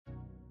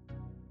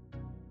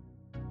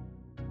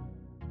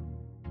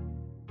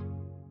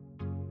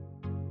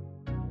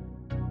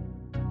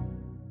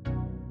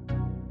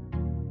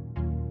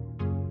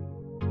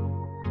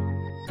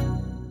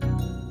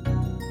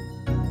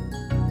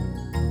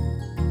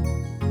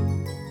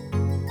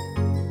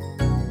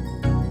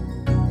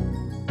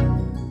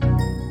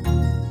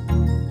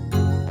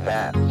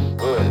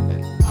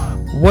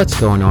What's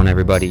going on,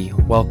 everybody?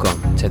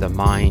 Welcome to the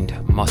Mind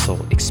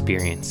Muscle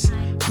Experience.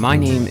 My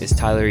name is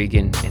Tyler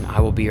Egan, and I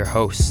will be your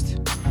host.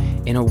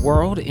 In a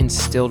world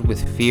instilled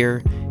with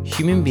fear,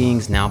 human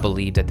beings now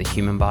believe that the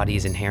human body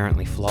is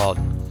inherently flawed.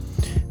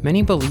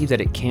 Many believe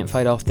that it can't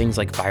fight off things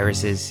like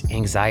viruses,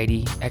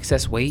 anxiety,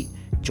 excess weight,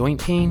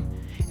 joint pain,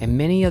 and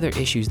many other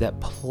issues that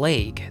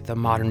plague the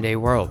modern day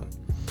world.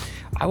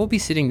 I will be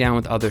sitting down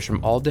with others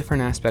from all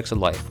different aspects of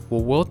life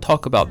where we'll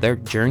talk about their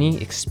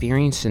journey,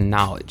 experience, and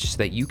knowledge so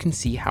that you can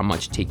see how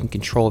much taking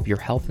control of your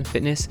health and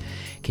fitness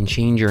can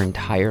change your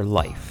entire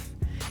life.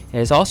 It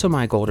is also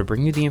my goal to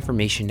bring you the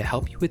information to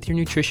help you with your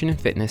nutrition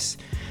and fitness,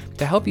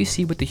 to help you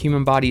see what the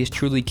human body is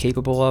truly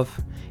capable of,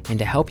 and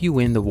to help you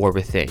win the war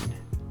within,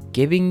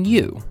 giving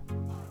you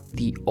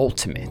the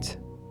ultimate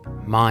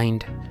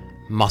mind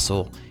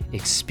muscle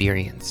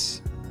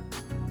experience.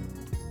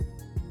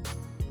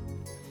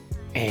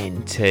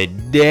 And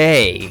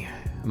today,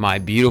 my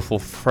beautiful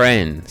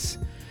friends,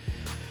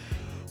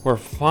 we're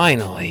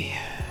finally,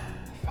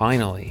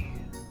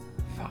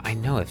 I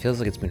know it feels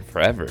like it's been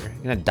forever.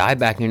 I'm gonna dive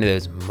back into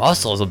those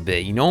muscles a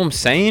bit, you know what I'm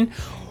saying?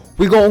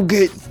 We gonna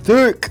get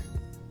thick.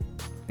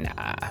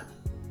 Nah,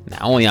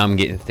 only I'm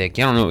getting thick.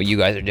 I don't know what you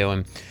guys are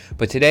doing.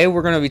 But today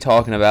we're gonna be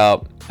talking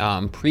about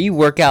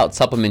pre-workout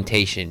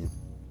supplementation.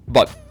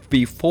 But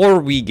before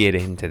we get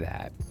into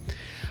that,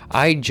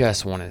 I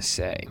just wanna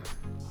say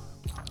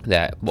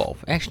that, well,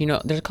 actually,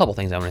 there's a couple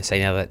things I want to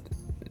say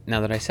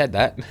now that I said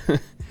that.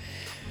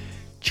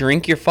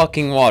 Drink your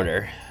fucking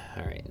water.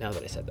 All right, now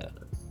that I said that.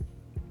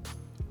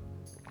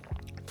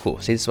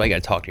 Cool. See, this is why you got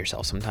to talk to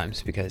yourself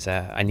sometimes, because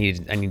I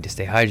need to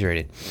stay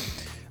hydrated.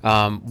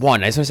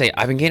 One, I just want to say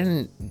I've been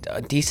getting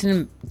a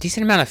decent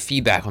amount of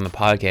feedback on the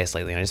podcast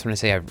lately, and I just want to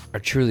say I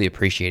truly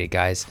appreciate it,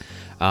 guys.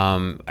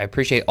 I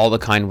appreciate all the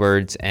kind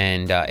words,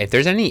 and if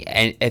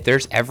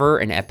there's ever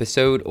an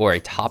episode or a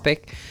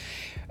topic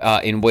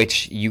in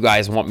which you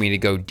guys want me to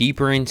go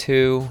deeper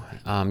into,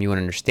 you want to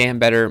understand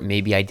better,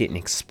 maybe I didn't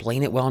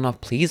explain it well enough,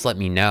 please let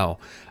me know.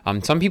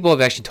 Some people have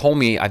actually told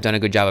me I've done a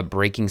good job of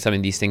breaking some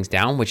of these things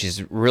down, which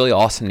is really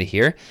awesome to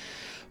hear.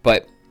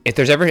 But if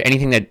there's ever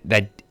anything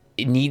that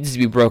it needs to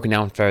be broken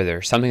down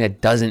further, something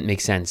that doesn't make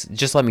sense,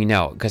 just let me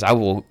know, because I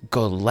will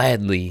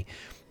gladly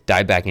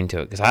dive back into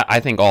it, because I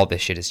think all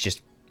this shit is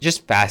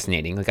just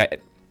fascinating.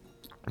 Like,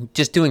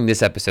 just doing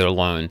this episode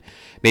alone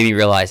made me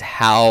realize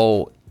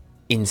how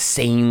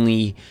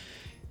insanely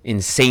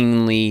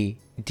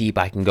deep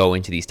I can go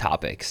into these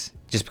topics,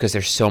 just because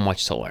there's so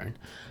much to learn.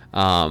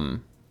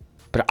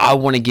 But I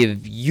want to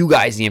give you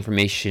guys the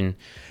information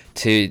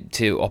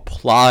to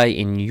apply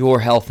in your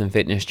health and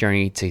fitness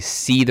journey, to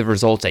see the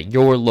results that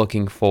you're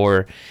looking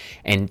for,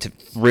 and to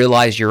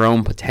realize your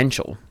own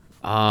potential.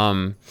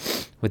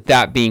 With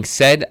that being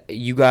said,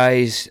 you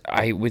guys,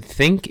 I would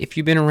think if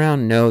you've been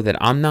around, know that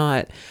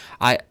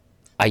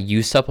I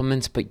use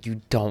supplements, but you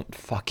don't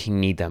fucking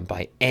need them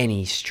by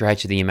any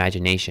stretch of the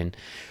imagination.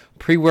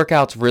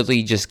 Pre-workouts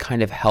really just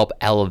kind of help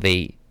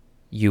elevate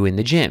you in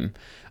the gym.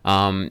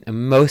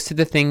 Most of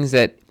the things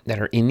that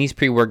are in these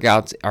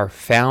pre-workouts are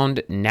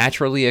found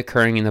naturally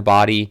occurring in the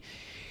body.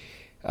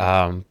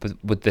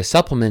 But with the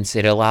supplements,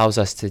 it allows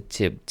us to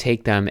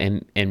take them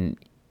and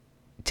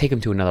take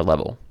them to another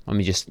level. Let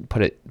me just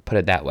put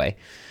it that way.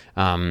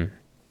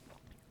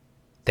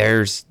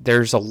 There's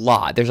a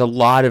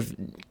lot of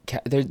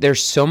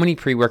there's so many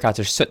pre-workouts.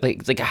 There's so,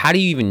 like how do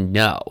you even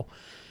know?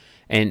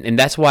 And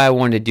that's why I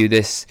wanted to do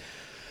this,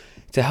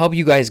 to help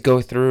you guys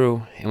go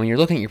through, and when you're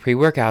looking at your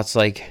pre-workouts,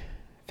 like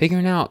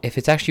figuring out if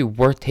it's actually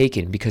worth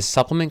taking, because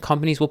supplement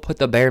companies will put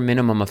the bare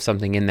minimum of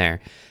something in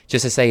there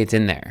just to say it's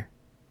in there.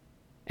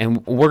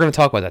 And we're going to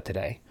talk about that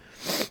today.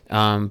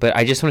 But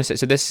I just want to say,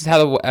 so this is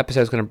how the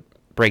episode is going to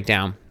break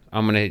down.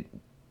 I'm going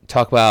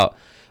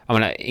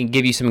to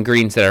give you some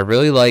ingredients that I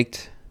really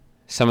liked,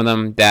 some of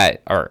them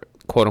that are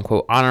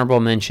quote-unquote honorable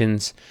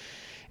mentions,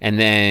 and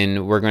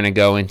then we're going to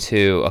go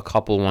into a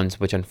couple ones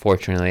which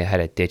unfortunately I had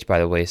to ditch by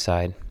the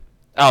wayside.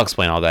 I'll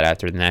explain all that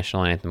after the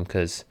national anthem,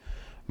 because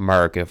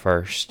America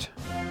first.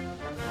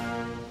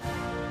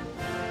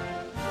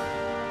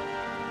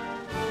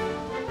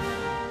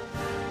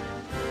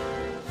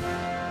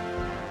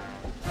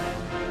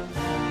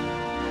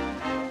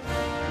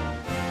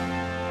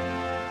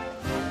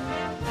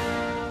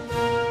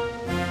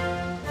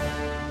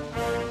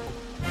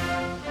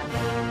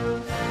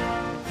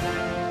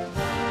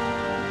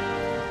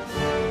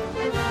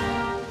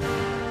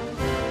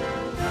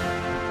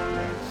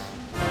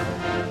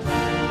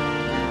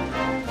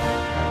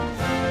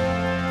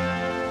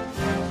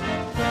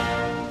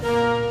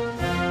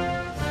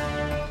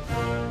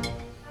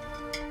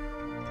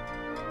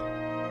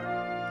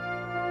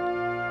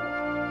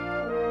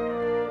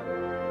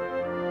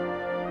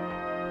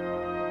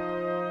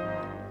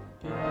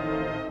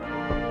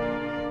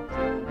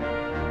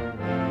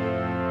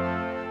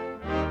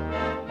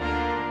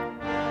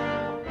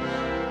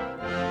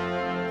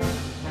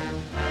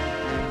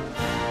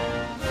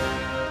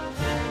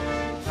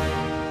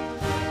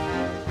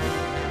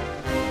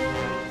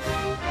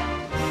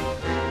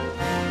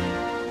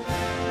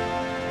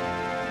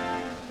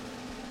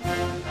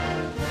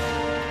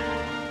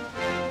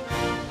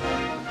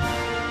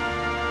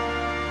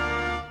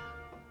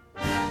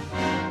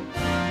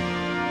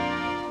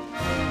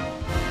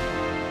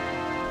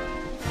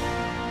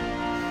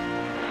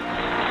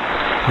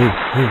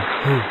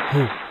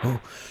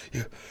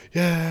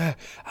 Yeah.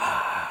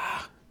 All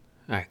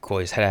right, cool.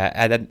 Just had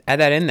to add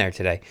that in there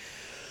today.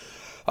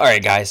 All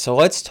right, guys. So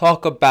let's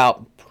talk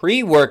about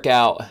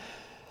pre-workout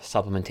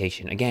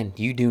supplementation. Again,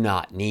 you do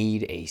not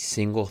need a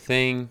single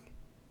thing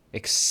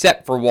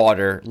except for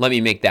water. Let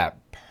me make that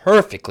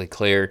perfectly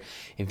clear.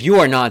 If you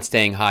are not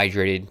staying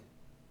hydrated,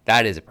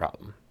 that is a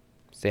problem.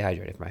 Stay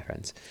hydrated, my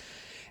friends.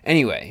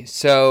 Anyway,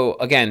 so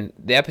again,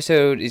 the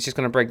episode is just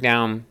going to break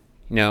down,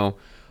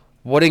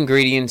 what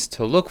ingredients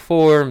to look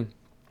for.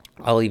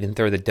 I'll even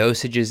throw the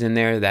dosages in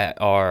there that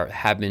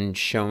have been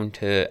shown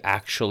to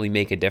actually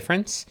make a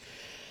difference.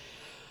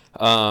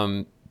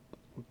 In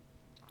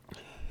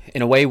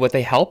a way, what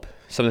they help.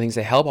 Some of the things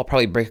they help, I'll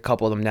probably break a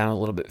couple of them down a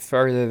little bit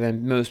further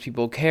than most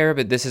people care,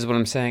 but this is what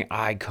I'm saying.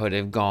 I could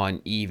have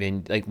gone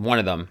even, like one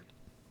of them.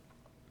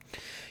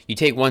 You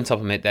take one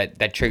supplement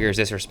that triggers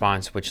this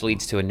response, which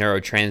leads to a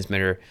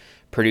neurotransmitter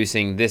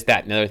producing this,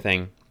 that, and the other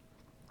thing,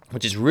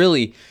 which is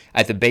really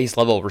at the base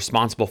level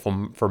responsible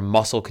for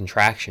muscle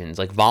contractions,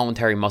 like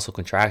voluntary muscle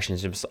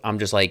contractions. I'm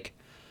just like,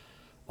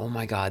 oh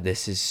my God,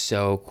 this is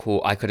so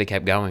cool. I could have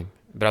kept going.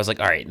 But I was like,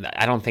 all right,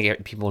 I don't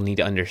think people need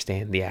to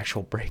understand the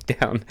actual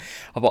breakdown.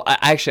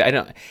 I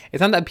don't.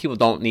 It's not that people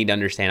don't need to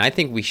understand. I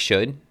think we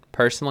should,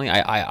 personally.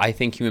 I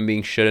think human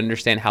beings should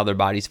understand how their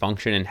bodies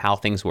function and how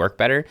things work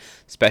better,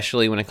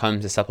 especially when it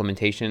comes to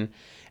supplementation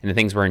and the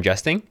things we're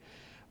ingesting.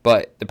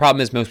 But the problem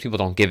is most people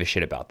don't give a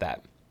shit about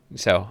that.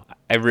 So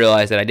I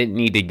realized that I didn't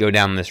need to go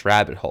down this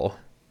rabbit hole.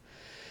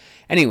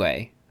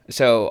 Anyway,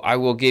 so I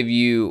will give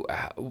you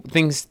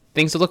things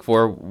to look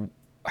for,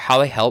 how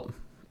they help.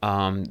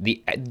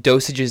 The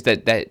dosages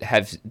that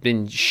have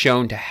been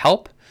shown to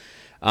help,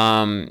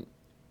 some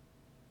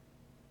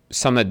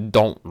that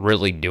don't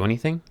really do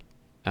anything,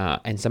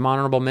 and some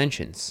honorable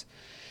mentions.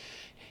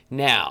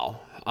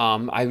 Now,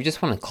 I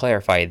just want to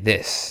clarify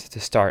this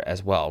to start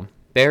as well.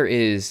 There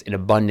is an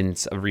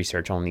abundance of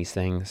research on these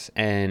things,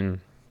 and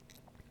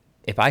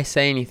if I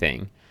say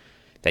anything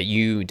that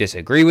you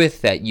disagree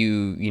with, that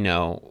you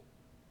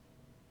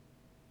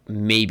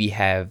maybe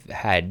have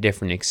had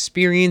different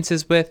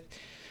experiences with,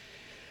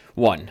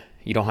 one,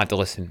 you don't have to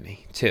listen to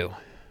me. Two,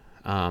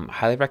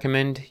 highly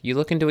recommend you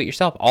look into it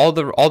yourself. All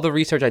the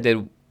research I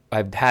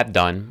have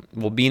done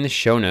will be in the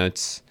show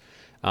notes.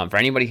 For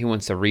anybody who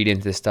wants to read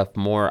into this stuff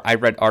more, I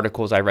read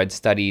articles, I read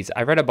studies,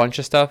 I read a bunch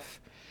of stuff,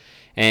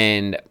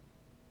 and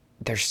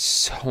there's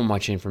so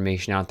much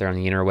information out there on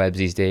the interwebs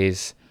these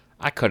days.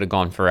 I could have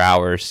gone for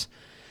hours.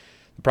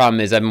 The problem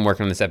is I've been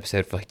working on this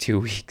episode for like 2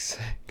 weeks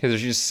because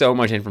there's just so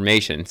much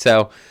information.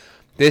 So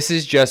this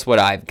is just what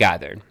I've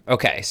gathered.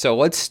 Okay, so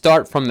let's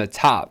start from the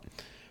top.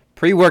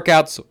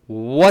 Pre-workouts,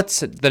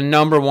 what's the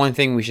number one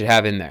thing we should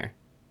have in there?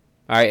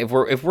 All right,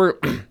 if we're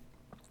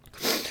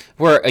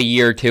we're a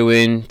year or two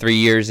in, 3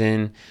 years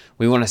in,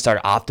 we want to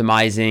start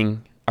optimizing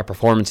our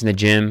performance in the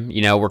gym.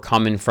 We're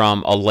coming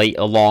from a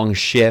long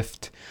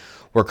shift.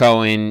 We're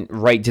going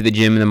right to the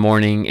gym in the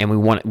morning,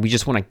 and we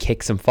just want to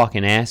kick some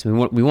fucking ass. We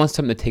want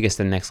something to take us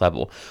to the next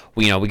level.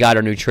 We got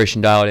our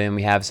nutrition dialed in.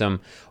 We're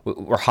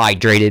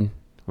hydrated.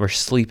 We're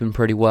sleeping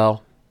pretty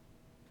well.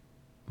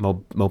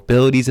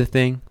 Mobility's a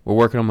thing. We're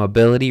working on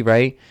mobility,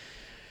 right?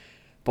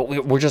 But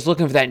we're just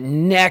looking for that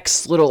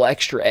next little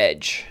extra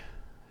edge.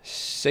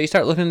 So you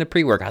start looking at the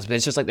pre-workouts, but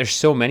it's just like there's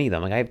so many of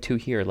them. Like I have two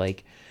here.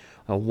 Like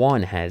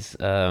one has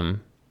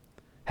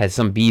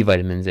some B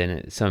vitamins in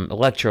it, some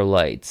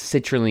electrolytes,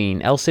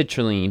 citrulline,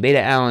 L-citrulline,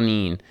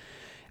 beta-alanine,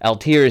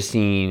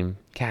 L-tyrosine,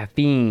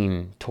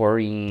 caffeine,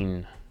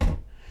 taurine.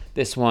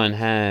 This one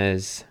also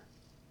has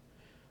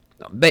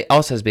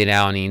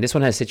beta-alanine. This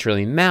one has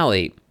citrulline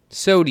malate,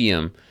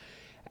 sodium,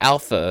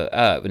 alpha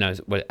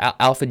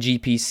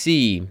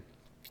GPC,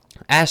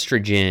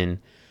 estrogen,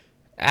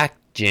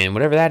 Actin,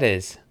 whatever that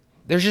is.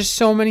 There's just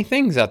so many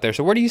things out there.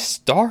 So where do you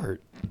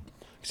start?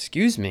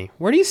 Excuse me.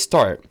 Where do you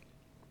start?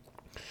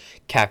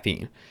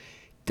 Caffeine.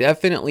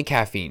 Definitely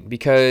caffeine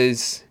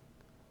because,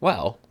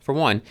 well, for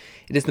one,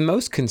 it is the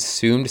most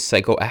consumed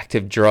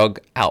psychoactive drug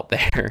out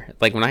there.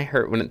 Like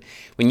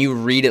when you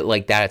read it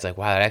like that, it's like,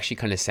 wow, that actually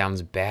kind of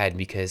sounds bad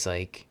because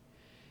like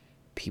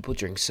people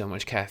drink so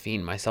much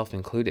caffeine, myself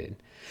included.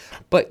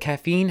 But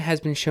caffeine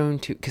has been shown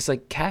to, because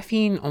like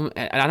caffeine,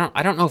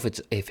 I don't know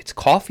if it's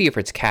coffee or if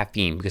it's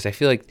caffeine, because I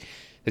feel like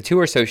the two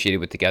are associated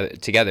with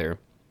together,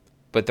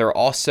 but they're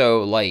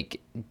also like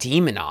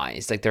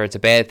demonized, like it's a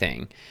bad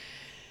thing.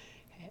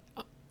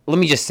 Let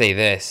me just say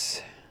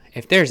this: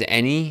 if there's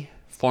any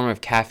form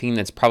of caffeine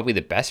that's probably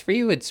the best for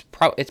you, it's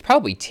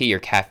probably tea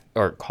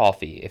or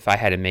coffee. If I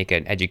had to make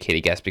an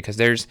educated guess, because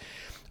there's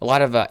a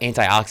lot of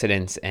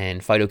antioxidants and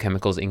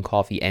phytochemicals in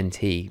coffee and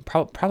tea.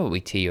 Probably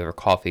tea over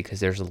coffee because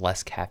there's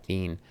less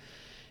caffeine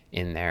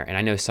in there. And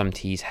I know some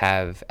teas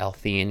have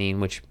L-theanine,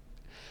 which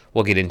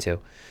we'll get into.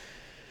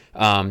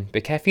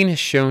 But caffeine is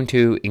shown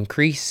to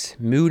increase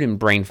mood and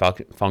brain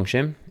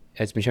function.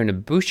 It's been shown to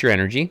boost your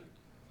energy.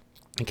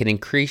 It can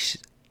increase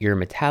your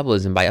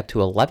metabolism by up to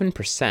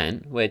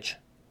 11%, which,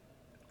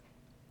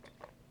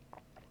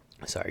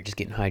 sorry, just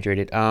getting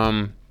hydrated.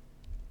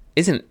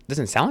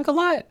 Doesn't sound like a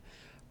lot,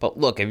 But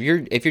look, if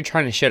you're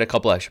trying to shed a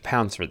couple extra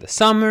pounds for the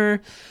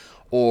summer,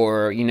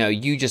 or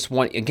you just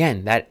want,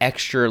 again, that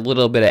extra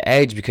little bit of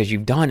edge because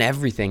you've done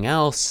everything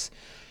else,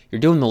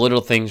 you're doing the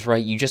little things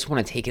right, you just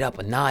want to take it up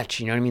a notch,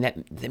 you know what I mean?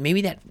 That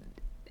maybe that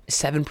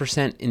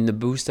 7% in the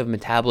boost of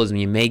metabolism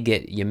you may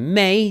get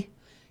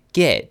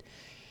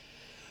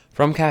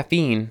from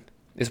caffeine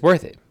is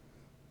worth it.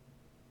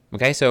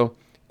 Okay, so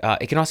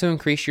it can also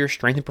increase your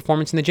strength and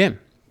performance in the gym.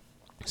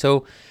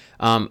 So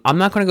I'm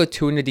not going to go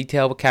too into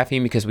detail with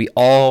caffeine because we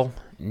all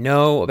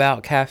know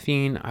about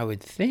caffeine, I would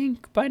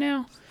think, by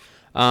now.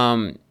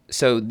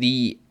 So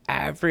the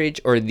average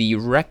or the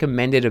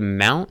recommended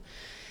amount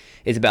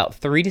is about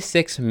 3 to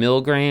 6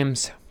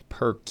 milligrams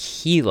per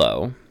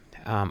kilo.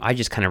 I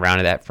just kind of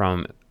rounded that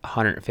from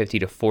 150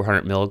 to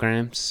 400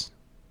 milligrams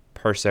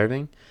per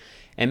serving.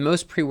 And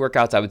most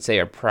pre-workouts, I would say,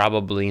 are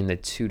probably in the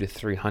 2 to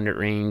 300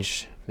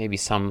 range, maybe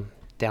some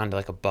down to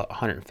like about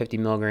 150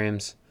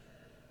 milligrams.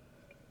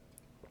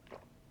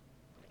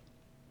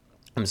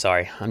 I'm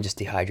sorry, I'm just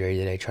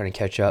dehydrated today, trying to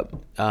catch up.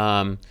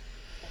 I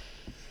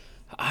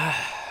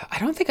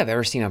don't think I've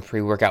ever seen a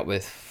pre-workout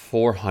with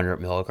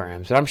 400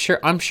 milligrams, but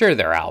I'm sure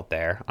they're out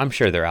there.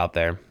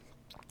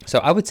 So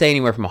I would say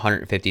anywhere from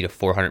 150 to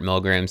 400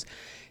 milligrams.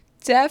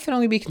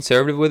 Definitely be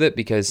conservative with it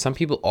because some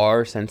people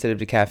are sensitive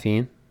to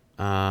caffeine.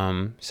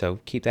 So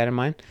keep that in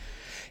mind.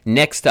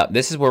 Next up,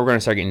 this is where we're going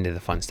to start getting into the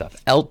fun stuff.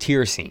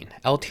 L-tyrosine.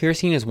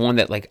 L-tyrosine is one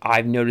that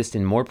I've noticed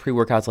in more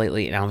pre-workouts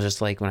lately, and I was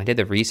just when I did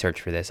the research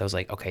for this, I was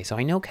like, okay, so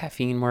I know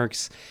caffeine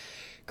works,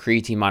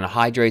 creatine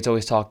monohydrate's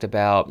always talked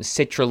about,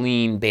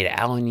 citrulline,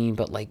 beta-alanine,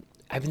 but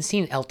I've been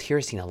seeing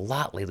L-tyrosine a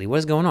lot lately. What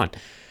is going on?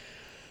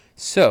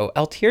 So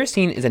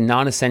L-tyrosine is a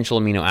non-essential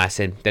amino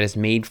acid that is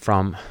made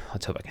from,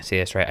 let's hope I can say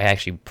this right, I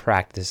actually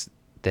practiced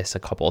this a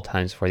couple of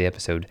times before the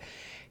episode,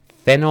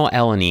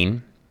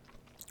 phenylalanine,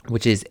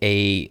 which is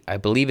I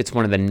believe it's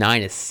one of the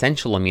 9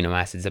 essential amino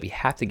acids that we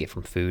have to get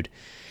from food.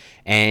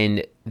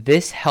 And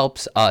this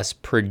helps us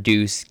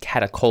produce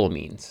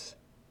catecholamines.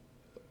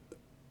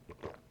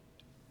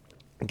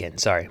 Again,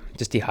 sorry,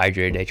 just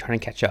dehydrated today, trying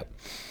to catch up.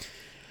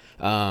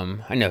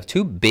 I know,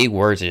 2 big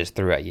words I just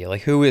threw at you.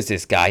 Who is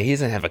this guy? He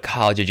doesn't have a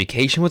college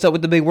education. What's up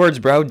with the big words,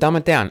 bro? Dumb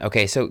it down.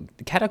 Okay, so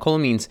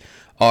catecholamines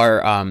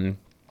are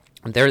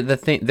they're the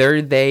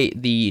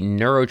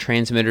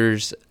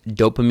neurotransmitters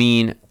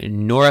dopamine,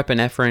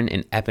 norepinephrine,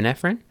 and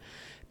epinephrine.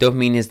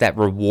 Dopamine is that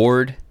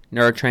reward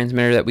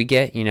neurotransmitter that we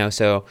get,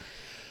 so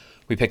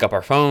we pick up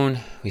our phone,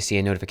 we see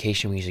a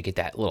notification, we usually get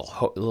that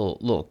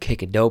little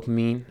kick of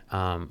dopamine.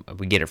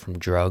 We get it from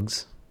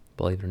drugs,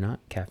 believe it or not,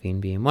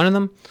 caffeine being one of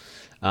them.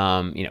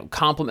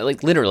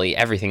 Compliment, literally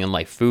everything in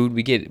life, food,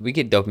 we get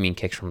dopamine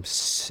kicks from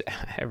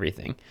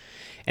everything.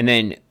 And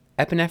then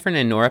epinephrine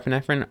and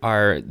norepinephrine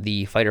are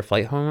the fight or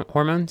flight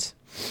hormones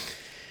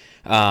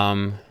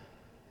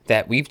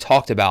that we've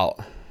talked about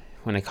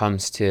when it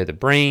comes to the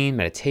brain,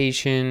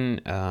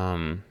 meditation.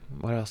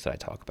 What else did I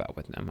talk about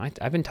with them?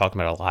 I've been talking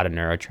about a lot of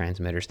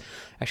neurotransmitters.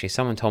 Actually,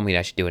 someone told me that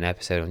I should do an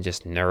episode on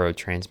just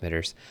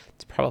neurotransmitters.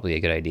 It's probably a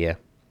good idea.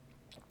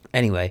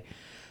 Anyway,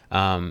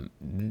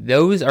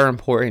 those are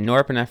important.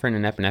 Norepinephrine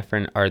and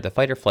epinephrine are the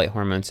fight or flight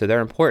hormones, so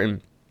they're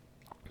important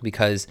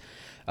because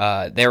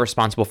they're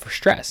responsible for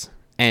stress.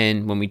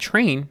 And when we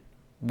train,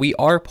 we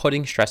are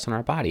putting stress on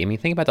our body. I mean,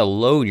 think about the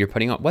load you're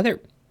putting on, whether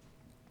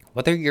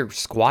you're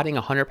squatting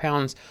 100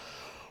 pounds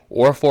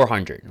or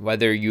 400,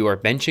 whether you are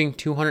benching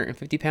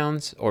 250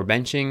 pounds or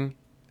benching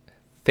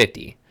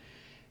 50,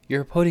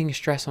 you're putting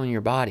stress on your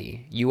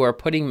body. You are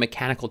putting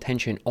mechanical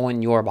tension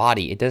on your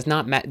body. It does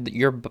not matter.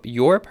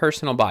 Your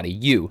personal body,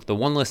 you, the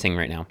one listening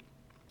right now,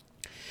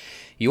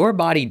 your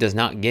body does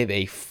not give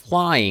a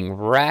flying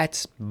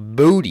rat's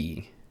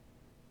booty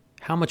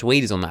how much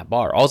weight is on that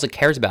bar. All it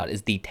cares about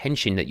is the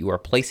tension that you are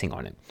placing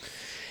on it.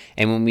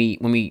 And when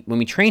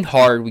we train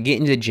hard, we get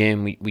into the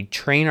gym, we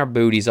train our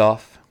booties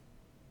off,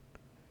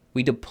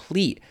 we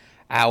deplete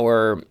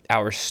our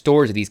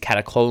stores of these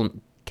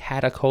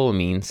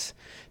catecholamines,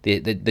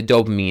 the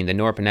dopamine, the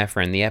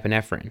norepinephrine, the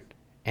epinephrine,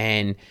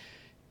 and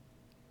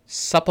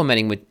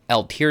supplementing with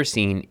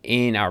L-tyrosine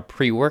in our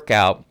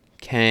pre-workout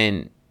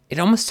it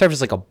almost serves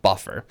as like a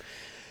buffer.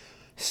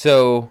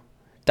 So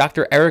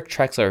Dr. Eric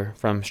Trexler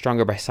from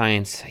Stronger by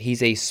Science,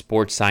 he's a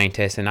sports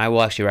scientist, and I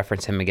will actually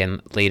reference him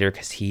again later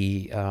because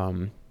he,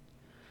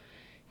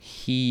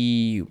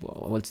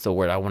 what's the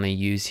word I want to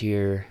use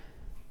here?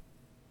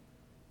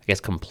 I guess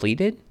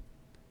completed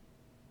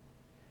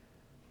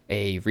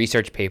a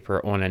research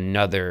paper on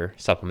another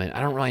supplement.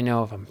 I don't really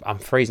know if I'm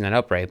phrasing that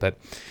up right, but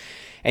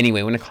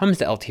anyway, when it comes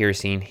to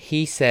L-tyrosine,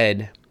 he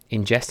said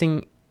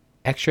ingesting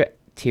extra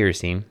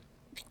tyrosine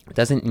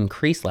doesn't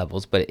increase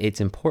levels, but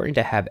it's important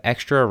to have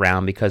extra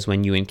around because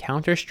when you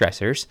encounter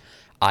stressors,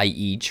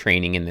 i.e.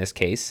 training in this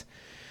case,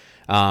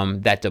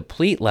 that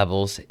deplete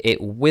levels,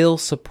 it will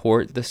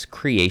support the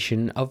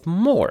creation of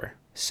more.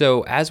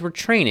 So as we're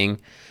training,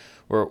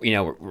 we're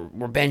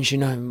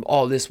benching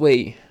all this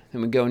weight,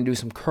 then we go and do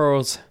some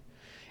curls,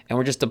 and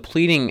we're just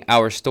depleting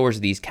our stores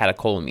of these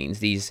catecholamines,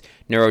 these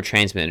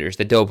neurotransmitters,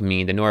 the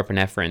dopamine, the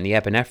norepinephrine, the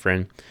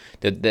epinephrine,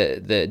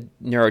 the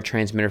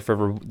neurotransmitter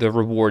for the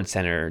reward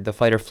center, the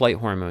fight or flight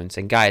hormones.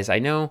 And guys, I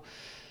know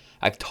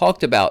I've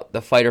talked about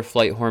the fight or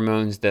flight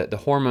hormones,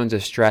 the hormones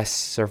of stress,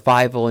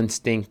 survival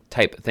instinct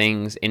type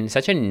things in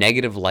such a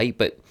negative light,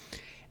 but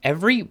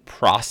every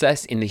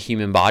process in the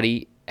human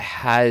body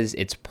has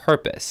its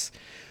purpose.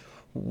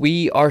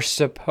 We are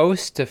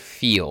supposed to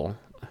feel,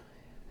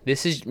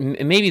 this is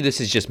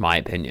just my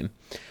opinion,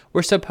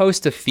 we're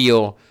supposed to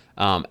feel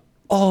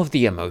all of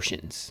the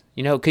emotions.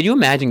 You know, could you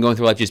imagine going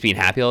through life just being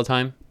happy all the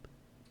time?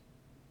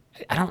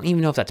 I don't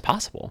even know if that's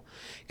possible.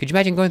 Could you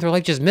imagine going through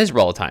life just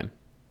miserable all the time?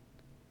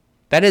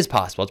 That is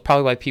possible. It's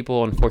probably why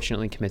people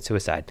unfortunately commit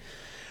suicide.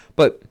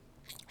 But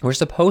we're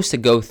supposed to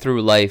go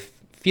through life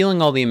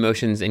feeling all the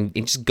emotions and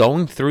just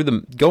going through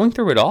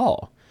it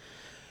all.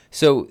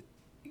 So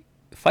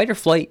fight or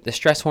flight, the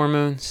stress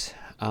hormones,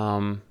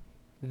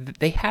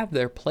 they have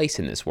their place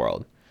in this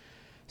world.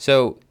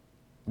 So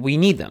we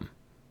need them.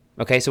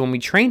 Okay, so when we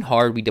train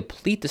hard, we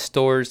deplete the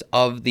stores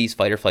of these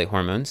fight or flight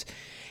hormones,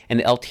 and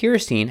the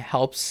L-tyrosine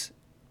helps.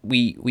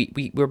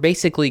 We're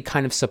basically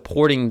kind of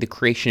supporting the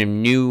creation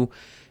of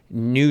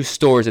new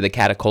stores of the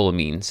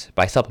catecholamines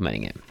by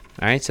supplementing it.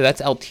 All right, so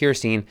that's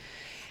L-tyrosine,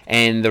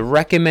 and the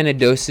recommended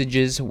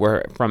dosages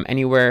were from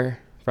anywhere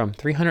from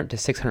 300 to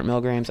 600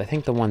 milligrams. I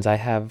think the ones I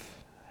have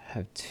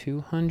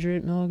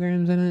 200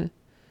 milligrams in it.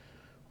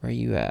 Where are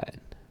you at?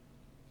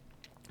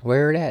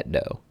 Where it at,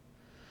 though?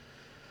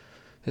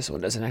 This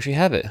one doesn't actually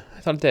have it. I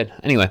thought it did.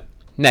 Anyway,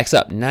 next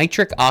up,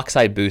 nitric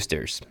oxide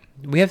boosters.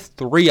 We have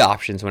 3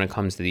 options when it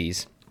comes to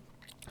these.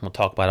 We'll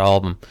talk about all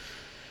of them.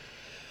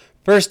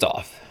 First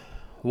off,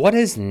 what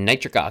is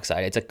nitric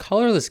oxide? It's a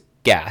colorless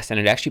gas, and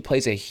it actually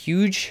plays a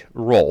huge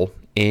role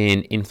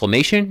in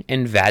inflammation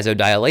and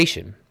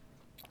vasodilation.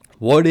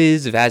 What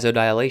is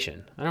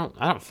vasodilation? I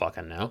don't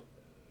fucking know.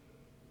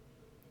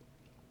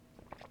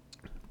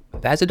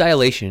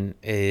 Vasodilation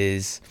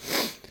is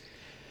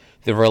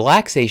the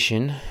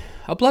relaxation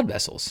of blood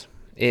vessels.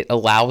 It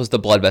allows the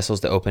blood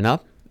vessels to open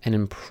up and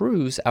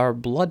improves our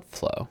blood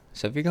flow.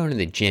 So if you're going to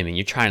the gym and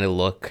you're trying to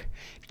look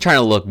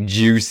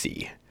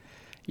juicy,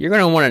 you're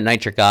going to want a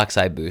nitric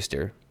oxide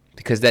booster,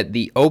 because that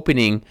the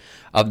opening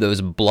of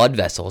those blood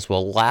vessels will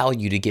allow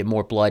you to get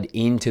more blood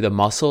into the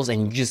muscles,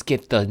 and you just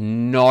get the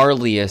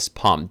gnarliest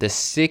pump, the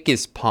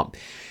sickest pump.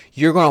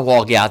 You're going to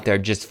walk out there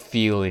just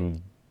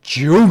feeling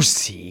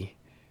juicy.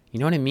 You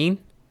know what I mean?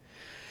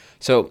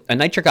 So a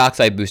nitric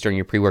oxide booster in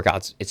your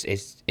pre-workouts,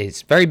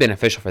 it's very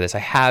beneficial for this. I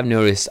have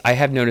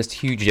noticed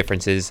huge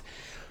differences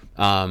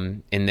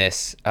in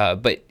this.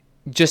 But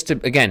just to,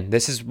 again,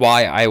 this is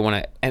why I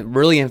want to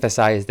really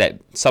emphasize that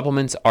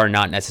supplements are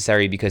not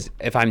necessary, because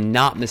if I'm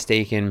not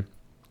mistaken,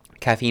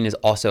 caffeine is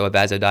also a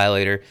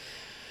vasodilator.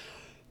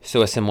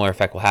 So a similar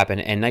effect will happen.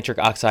 And nitric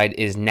oxide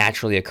is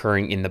naturally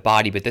occurring in the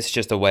body, but this is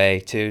just a way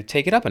to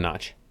take it up a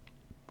notch.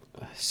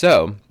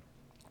 So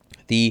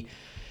the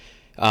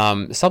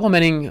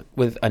supplementing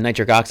with a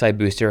nitric oxide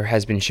booster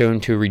has been shown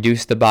to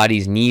reduce the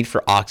body's need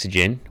for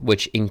oxygen,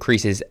 which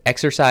increases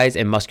exercise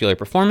and muscular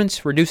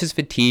performance, reduces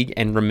fatigue,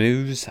 and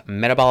removes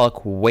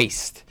metabolic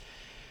waste.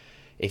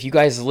 If you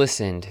guys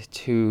listened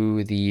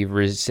to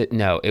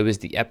it was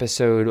the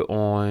episode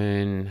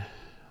on,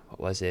 what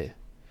was it?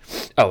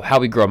 Oh, how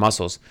we grow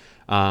muscles.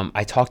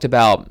 I talked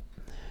about,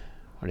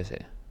 what is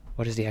it?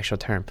 What is the actual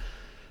term?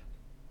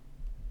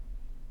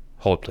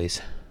 Hold,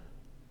 please.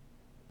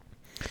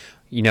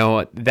 You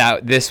know,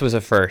 this was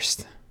a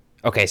first.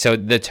 Okay, so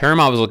the term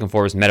I was looking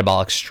for was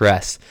metabolic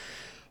stress.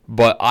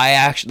 But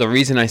the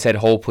reason I said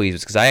hold please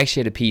was because I actually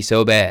had to pee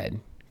so bad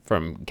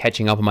from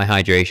catching up on my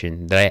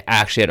hydration that I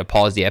actually had to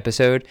pause the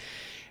episode.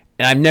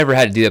 And I've never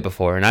had to do that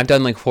before. And I've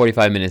done like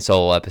 45-minute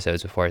solo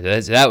episodes before.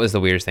 That was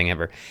the weirdest thing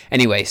ever.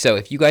 Anyway, so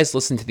if you guys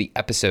listen to the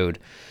episode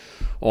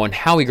on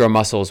how we grow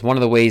muscles, one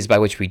of the ways by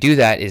which we do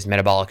that is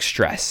metabolic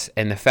stress.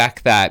 And the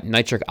fact that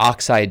nitric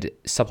oxide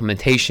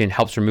supplementation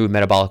helps remove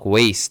metabolic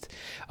waste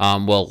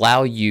will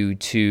allow you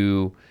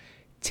to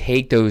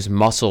take those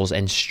muscles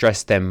and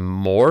stress them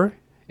more,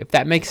 if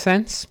that makes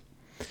sense,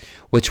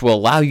 which will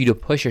allow you to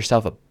push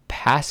yourself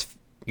past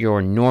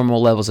your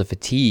normal levels of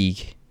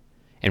fatigue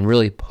and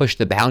really push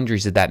the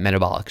boundaries of that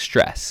metabolic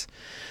stress.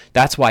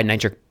 That's why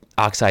nitric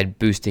oxide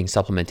boosting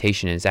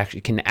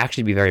supplementation can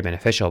actually be very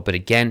beneficial. But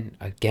again,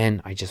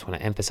 I just want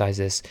to emphasize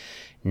this,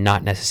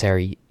 not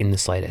necessary in the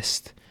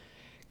slightest.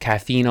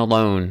 Caffeine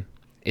alone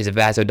is a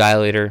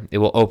vasodilator. It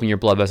will open your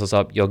blood vessels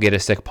up. You'll get a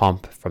sick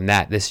pump from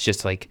that. This is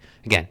just like,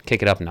 again,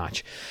 kick it up a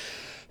notch.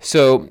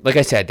 So, like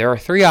I said, there are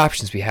 3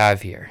 options we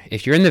have here.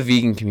 If you're in the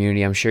vegan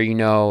community, I'm sure you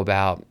know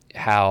about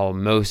how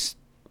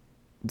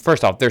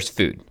first off, there's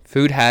food.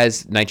 Food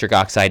has nitric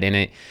oxide in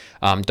it.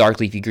 Dark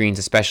leafy greens,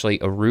 especially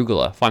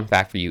arugula. Fun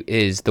fact for you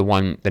is the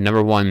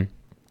number one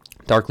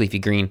dark leafy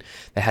green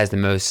that has the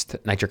most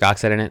nitric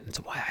oxide in it. That's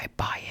why I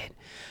buy it.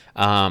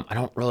 I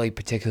don't really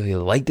particularly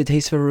like the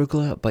taste of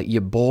arugula, but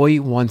your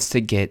boy wants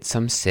to get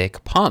some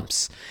sick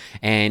pumps.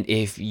 And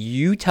if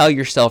you tell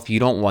yourself you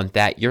don't want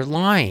that, you're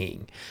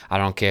lying. I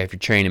don't care if you're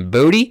training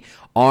booty,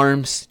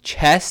 arms,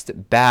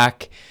 chest,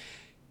 back.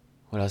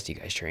 What else do you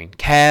guys train?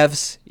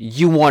 Calves.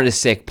 You want a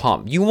sick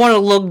pump. You want to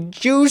look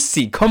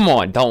juicy. Come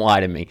on, don't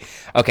lie to me.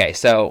 Okay,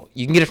 so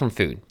you can get it from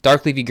food.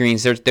 Dark leafy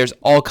greens. There's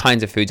all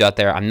kinds of foods out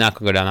there. I'm not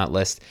going to go down that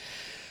list.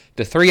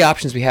 The three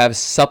options we have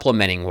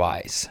supplementing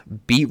wise.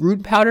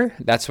 Beetroot powder.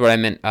 That's what I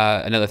meant.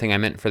 Another thing I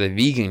meant for the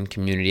vegan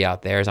community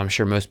out there is I'm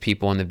sure most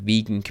people in the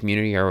vegan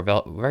community are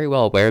very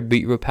well aware of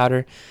beetroot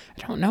powder.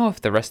 I don't know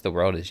if the rest of the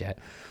world is yet.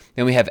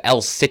 Then we have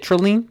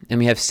L-citrulline and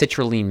we have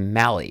citrulline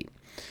malate.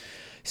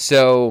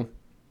 So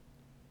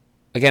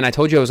again, I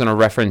told you I was going to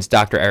reference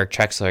Dr. Eric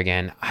Trexler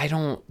again.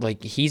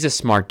 He's a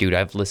smart dude.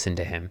 I've listened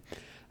to him.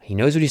 He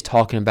knows what he's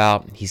talking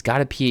about. He's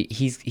got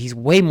he's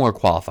way more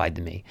qualified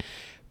than me.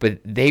 But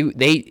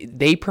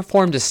they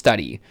performed a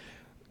study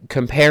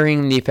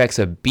comparing the effects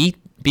of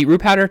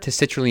beetroot powder to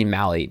citrulline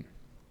malate.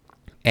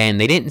 And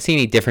they didn't see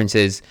any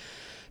differences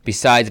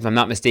besides, if I'm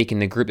not mistaken,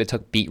 the group that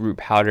took beetroot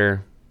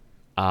powder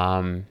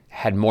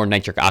had more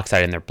nitric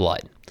oxide in their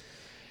blood.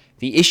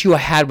 The issue I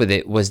had with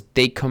it was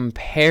they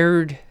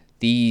compared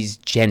these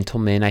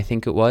gentlemen, I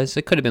think it was.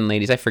 It could have been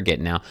ladies, I forget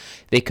now.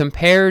 They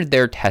compared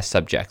their test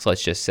subjects,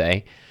 let's just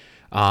say,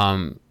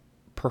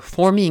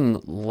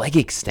 performing leg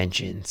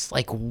extensions.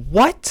 Like,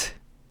 what?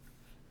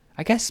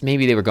 I guess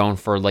maybe they were going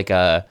for like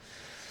an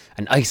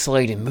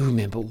isolated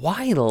movement, but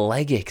why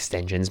leg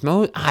extensions?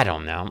 I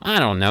don't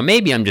know.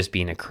 Maybe I'm just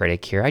being a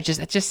critic here. It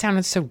just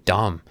sounded so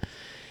dumb.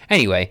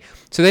 Anyway,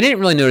 so they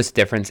didn't really notice a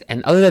difference,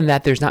 and other than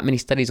that, there's not many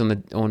studies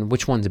on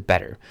which one's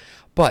better.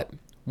 But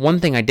one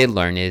thing I did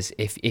learn is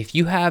if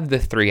you have the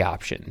three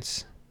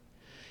options,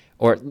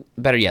 or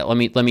better yet,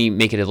 let me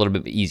make it a little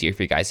bit easier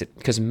for you guys,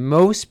 because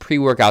most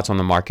pre-workouts on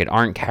the market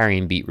aren't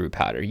carrying beetroot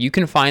powder. You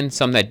can find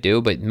some that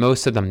do, but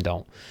most of them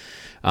don't.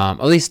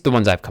 At least the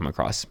ones I've come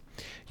across.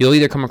 You'll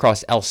either come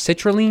across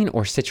L-citrulline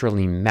or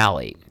citrulline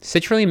malate.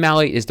 Citrulline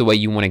malate is the way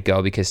you want to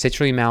go, because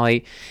citrulline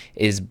malate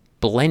is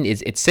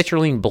it's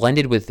citrulline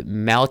blended with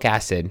malic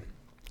acid,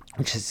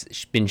 which has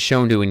been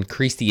shown to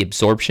increase the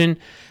absorption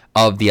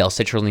of the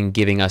L-citrulline,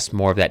 giving us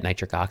more of that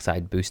nitric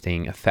oxide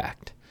boosting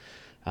effect.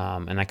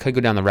 And I could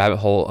go down the rabbit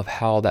hole of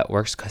how that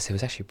works because it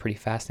was actually pretty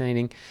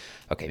fascinating.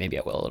 Okay, maybe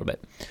I will a little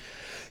bit.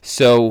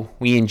 So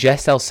we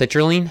ingest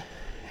L-citrulline,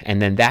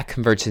 and then that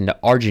converts into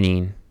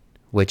arginine,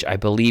 which I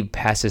believe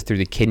passes through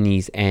the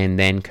kidneys and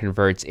then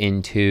converts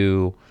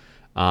into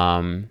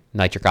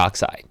nitric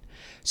oxide.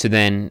 So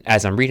then,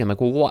 as I'm reading, I'm like,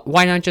 well,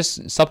 why not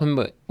just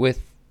supplement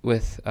with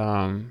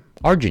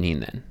arginine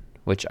then,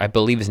 which I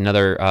believe is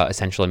another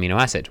essential amino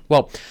acid?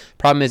 Well,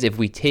 problem is if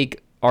we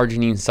take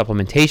arginine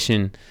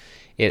supplementation,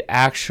 it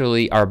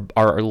actually,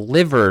 our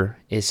liver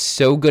is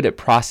so good at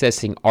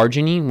processing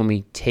arginine. When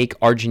we take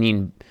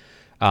arginine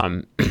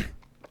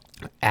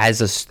as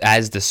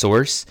the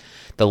source,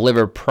 the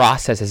liver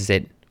processes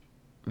it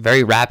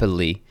very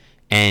rapidly,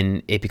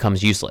 and it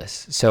becomes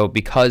useless. So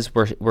because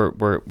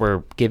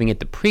we're giving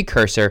it the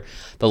precursor,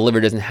 the liver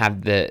doesn't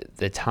have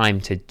the time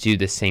to do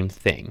the same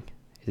thing.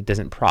 It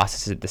doesn't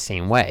process it the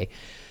same way.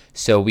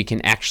 So we can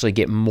actually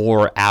get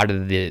more out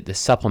of the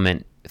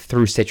supplement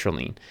through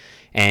citrulline.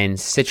 And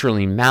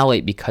citrulline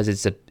malate, because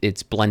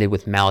it's blended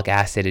with malic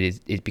acid,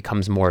 it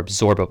becomes more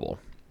absorbable.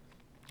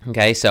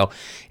 Okay, so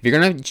if you're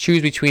going to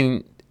choose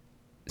between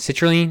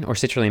citrulline or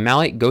citrulline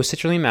malate, go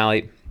citrulline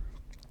malate.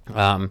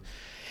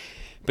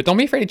 But don't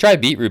be afraid to try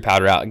beetroot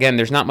powder out. Again,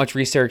 there's not much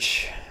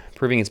research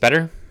proving it's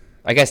better.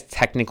 I guess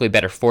technically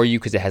better for you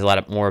because it has a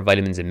lot more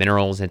vitamins and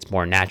minerals. And it's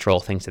more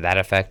natural, things to that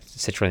effect.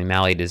 Citrulline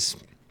malate is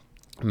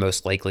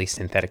most likely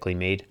synthetically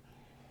made.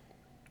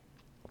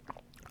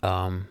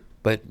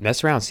 But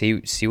mess around,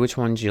 see which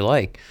ones you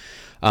like.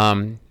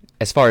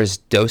 As far as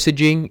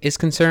dosaging is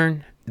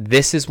concerned,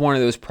 this is one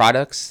of those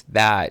products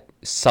that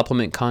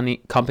supplement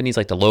companies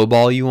like to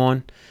lowball you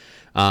on.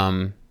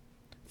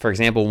 For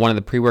example, one of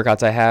the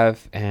pre-workouts I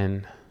have,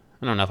 and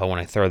I don't know if I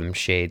want to throw them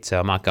shade, so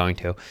I'm not going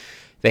to.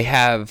 They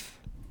have,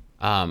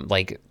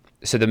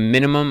 so the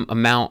minimum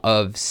amount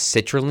of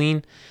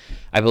citrulline,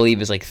 I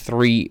believe, is like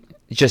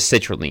just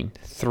citrulline,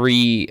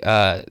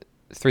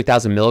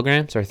 3,000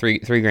 milligrams or 3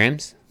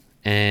 grams,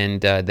 and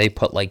they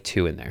put like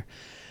 2 in there.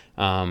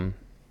 Let me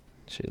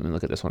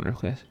look at this one real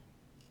quick.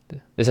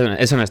 This one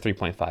has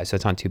 3.5, so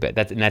it's not too bad.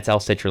 That's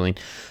L-citrulline.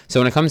 So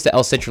when it comes to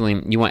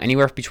L-citrulline, you want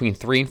anywhere between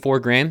 3 and 4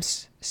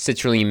 grams.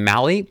 Citrulline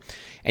malate,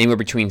 anywhere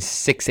between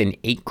 6 and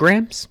 8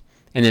 grams.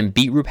 And then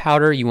beetroot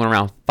powder, you want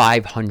around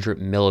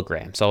 500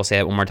 milligrams. So I'll say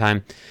that one more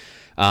time.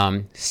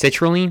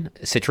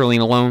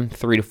 Citrulline alone,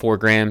 3 to 4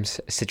 grams.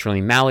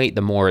 Citrulline malate,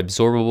 the more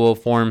absorbable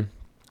form,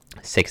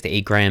 6 to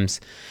 8 grams.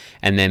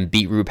 And then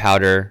beetroot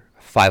powder,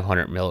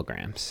 500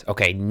 milligrams.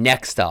 Okay,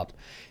 next up.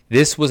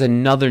 This was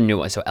another new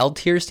one. So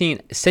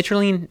L-tyrosine,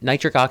 citrulline,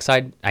 nitric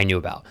oxide, I knew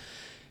about.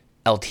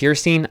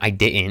 L-tyrosine, I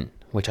didn't,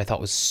 which I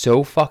thought was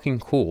so fucking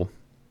cool.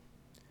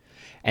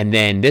 And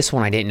then this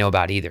one I didn't know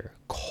about either.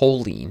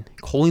 Choline.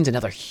 Choline's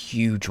another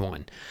huge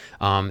one.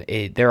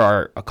 There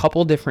are a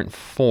couple different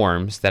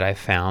forms that I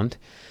found.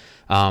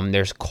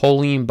 There's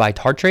choline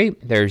bitartrate,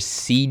 there's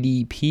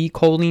CDP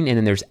choline, and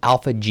then there's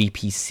alpha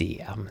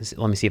GPC.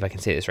 Let me see if I can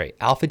say this right.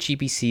 Alpha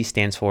GPC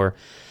stands for,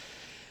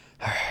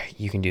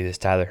 you can do this,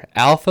 Tyler,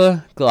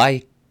 alpha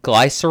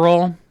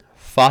glycerol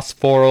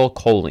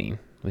phosphorylcholine.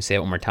 Let me say it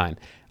one more time.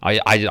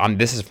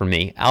 This is for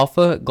me.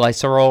 Alpha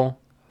glycerol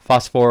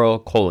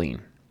phosphorylcholine.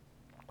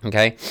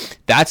 Okay,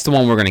 that's the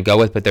one we're going to go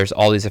with, but there's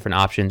all these different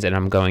options, and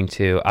I'm not going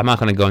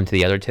to go into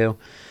the other two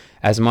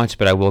as much,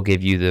 but I will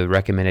give you the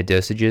recommended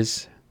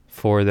dosages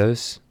for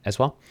those as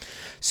well.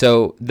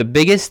 So the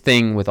biggest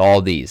thing with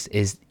all these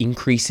is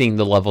increasing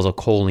the levels of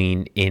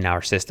choline in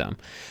our system.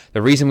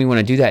 The reason we want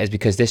to do that is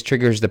because this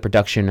triggers the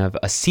production of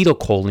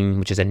acetylcholine,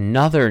 which is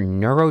another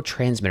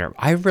neurotransmitter.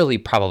 I really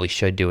probably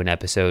should do an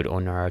episode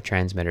on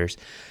neurotransmitters,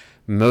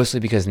 mostly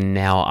because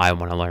now I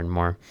want to learn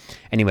more.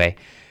 Anyway,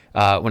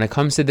 when it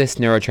comes to this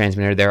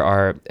neurotransmitter, there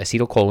are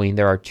acetylcholine.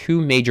 There are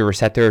two major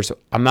receptors.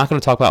 I'm not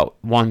going to talk about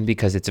one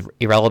because it's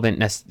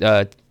irrelevant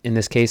in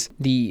this case.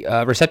 The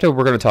receptor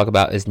we're going to talk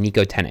about is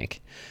nicotinic,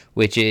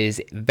 which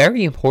is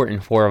very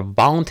important for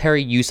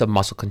voluntary use of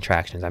muscle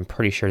contractions. I'm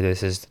pretty sure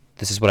this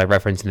is what I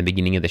referenced in the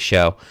beginning of the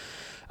show.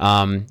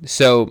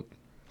 So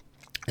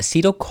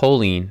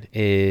acetylcholine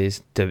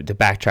is, to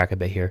backtrack a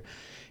bit here,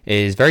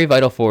 is very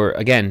vital for,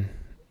 again,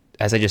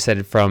 as I just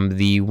said, from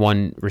the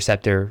one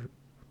receptor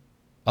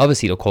of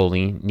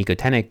acetylcholine,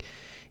 nicotinic,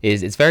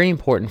 it's very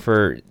important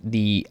for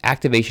the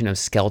activation of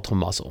skeletal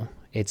muscle.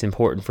 It's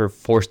important for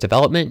force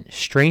development,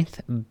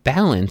 strength,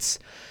 balance.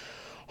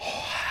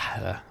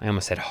 I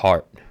almost said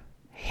heart.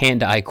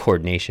 Hand-eye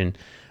coordination.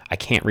 I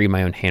can't read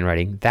my own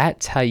handwriting.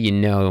 That's how you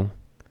know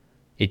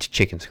it's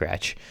chicken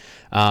scratch.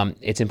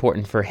 It's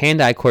important for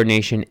hand-eye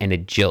coordination and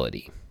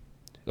agility.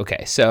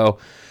 Okay, so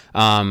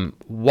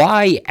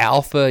why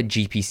alpha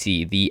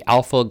GPC, the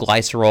alpha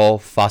glycerol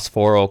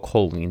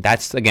phosphorylcholine?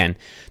 That's, again,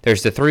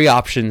 there's the three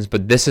options,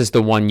 but this is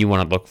the one you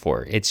want to look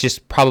for. It's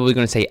just probably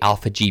going to say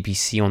alpha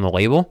GPC on the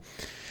label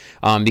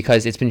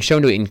because it's been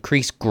shown to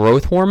increase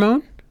growth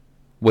hormone,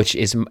 which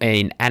is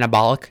an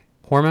anabolic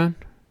hormone,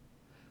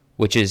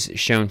 which is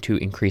shown to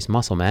increase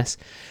muscle mass.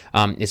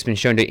 It's been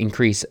shown to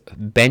increase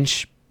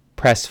bench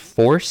press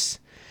force.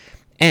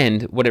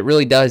 And what it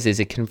really does is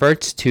it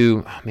converts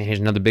to, here's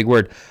another big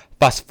word,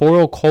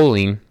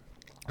 phosphorylcholine,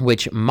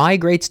 which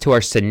migrates to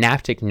our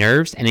synaptic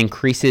nerves and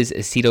increases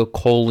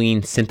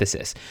acetylcholine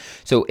synthesis.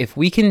 So if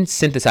we can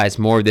synthesize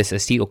more of this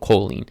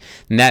acetylcholine,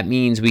 then that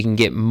means we can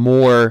get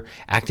more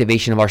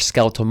activation of our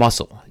skeletal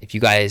muscle. If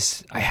you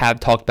guys, I have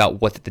talked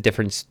about what the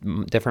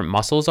different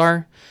muscles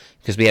are,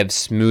 because we have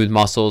smooth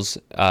muscles,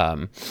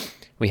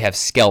 we have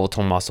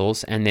skeletal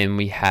muscles, and then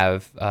we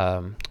have,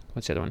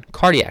 what's the other one?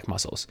 Cardiac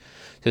muscles.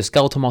 So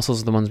skeletal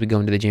muscles are the ones we go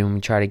into the gym and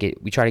we try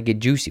to get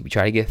juicy, we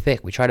try to get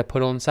thick, we try to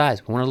put on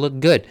size, we want to look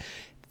good.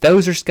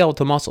 Those are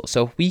skeletal muscles.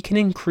 So if we can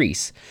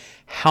increase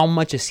how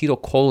much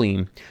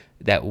acetylcholine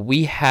that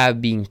we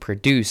have being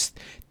produced,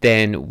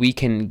 then we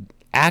can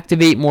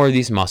activate more of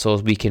these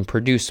muscles. We can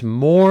produce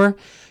more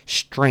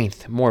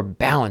strength, more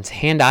balance,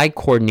 hand-eye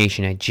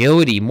coordination,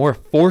 agility, more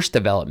force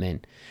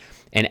development.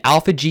 And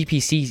alpha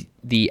GPC,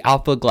 the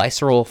alpha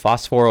glycerol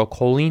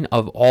phosphorylcholine,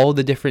 of all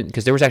the different,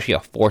 because there was actually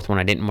a fourth one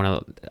I didn't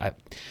want to,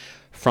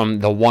 from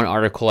the one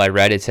article I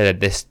read, it said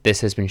that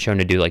this has been shown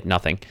to do like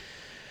nothing.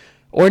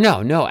 Or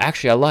no,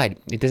 actually I lied.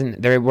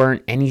 There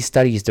weren't any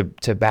studies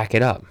to back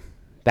it up.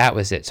 That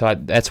was it. So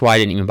that's why I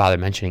didn't even bother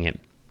mentioning it.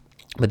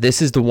 But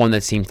this is the one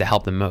that seems to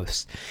help the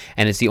most.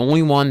 And it's the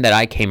only one that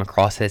I came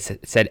across that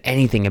said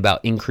anything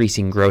about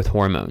increasing growth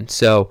hormone.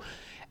 So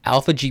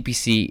alpha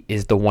GPC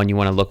is the one you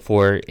want to look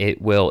for.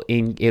 It'll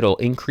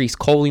increase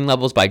choline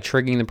levels by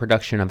triggering the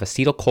production of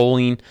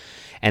acetylcholine,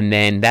 and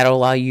then that'll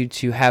allow you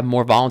to have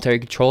more voluntary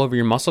control over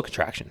your muscle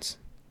contractions.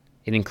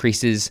 It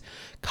increases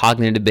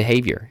cognitive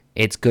behavior.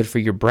 It's good for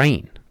your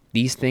brain.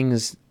 These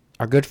things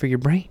are good for your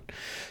brain.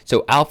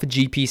 So alpha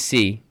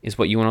GPC is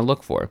what you want to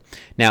look for.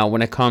 Now,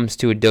 when it comes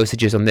to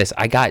dosages on this,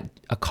 I got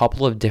a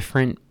couple of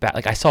different,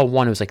 like I saw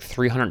one, it was like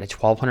 300 to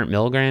 1200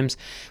 milligrams.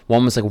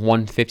 One was like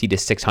 150 to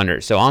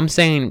 600. So I'm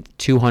saying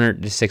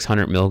 200 to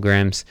 600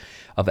 milligrams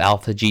of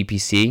alpha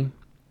GPC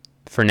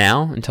for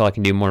now until I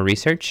can do more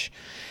research.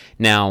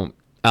 Now,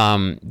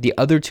 the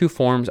other two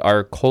forms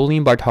are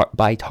choline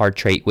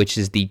bitartrate, which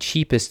is the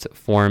cheapest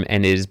form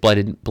and is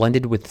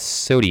blended with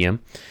sodium.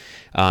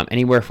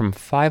 Anywhere from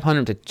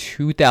 500 to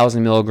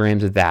 2,000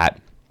 milligrams of that.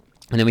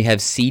 And then we have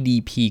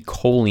CDP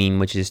choline,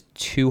 which is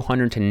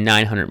 200 to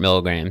 900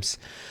 milligrams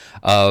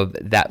of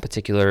that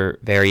particular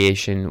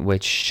variation,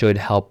 which should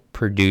help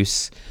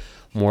produce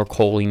more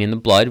choline in the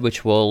blood,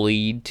 which will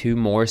lead to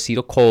more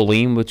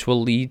acetylcholine, which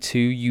will lead to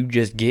you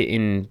just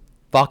getting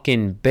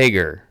fucking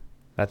bigger.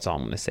 That's all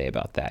I'm going to say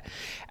about that.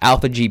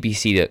 Alpha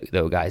GPC,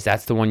 though, guys,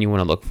 that's the one you want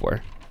to look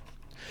for.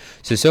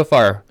 So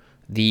far,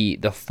 the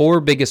four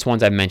biggest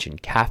ones I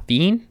mentioned: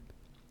 caffeine,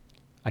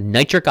 a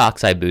nitric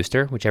oxide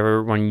booster,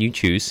 whichever one you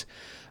choose.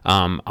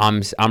 I'm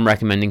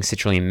recommending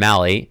citrulline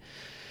malate.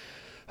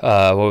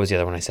 What was the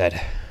other one I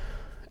said?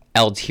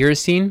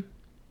 L-tyrosine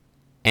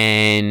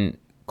and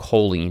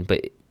choline,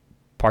 but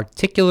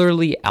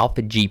particularly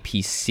alpha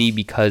GPC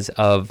because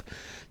of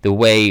the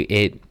way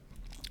it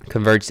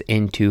converts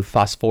into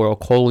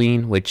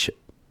phosphorylcholine, which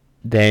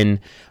then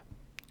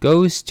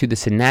goes to the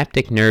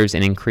synaptic nerves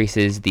and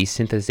increases the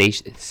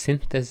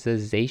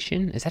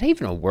synthesization. Is that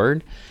even a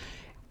word?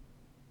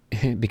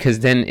 Because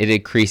then it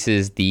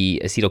increases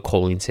the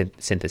acetylcholine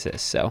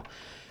synthesis. So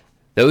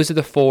those are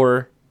the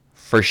 4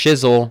 for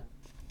shizzle.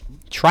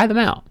 Try them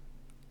out.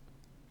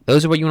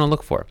 Those are what you want to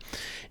look for.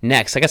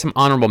 Next, I got some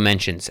honorable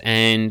mentions,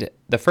 and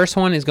the first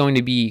one is going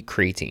to be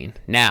creatine.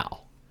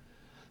 Now,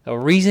 the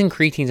reason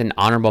creatine is an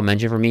honorable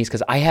mention for me is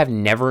because I have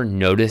never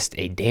noticed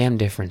a damn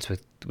difference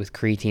with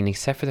creatine,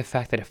 except for the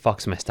fact that it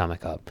fucks my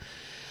stomach up.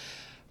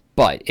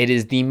 But it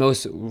is the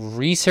most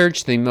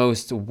researched, the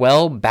most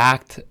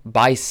well-backed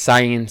by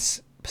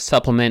science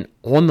supplement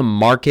on the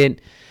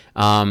market.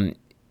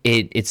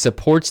 It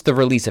supports the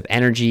release of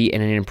energy,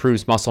 and it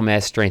improves muscle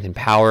mass, strength, and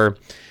power.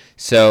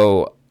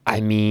 So, I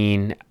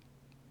mean,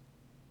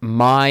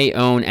 my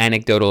own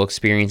anecdotal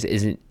experience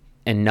isn't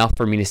enough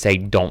for me to say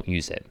don't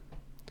use it.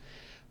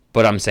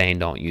 But I'm saying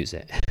don't use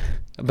it.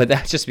 But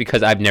that's just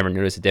because I've never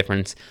noticed a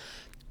difference.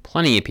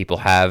 Plenty of people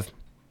have.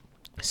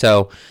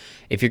 So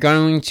if you're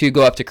going to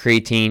go up to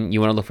creatine,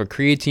 you want to look for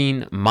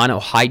creatine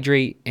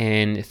monohydrate,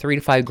 and 3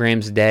 to 5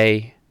 grams a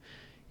day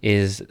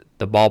is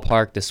the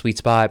ballpark, the sweet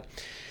spot.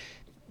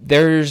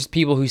 There's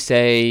people who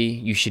say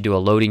you should do a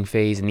loading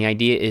phase, and the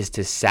idea is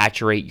to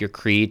saturate your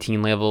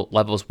creatine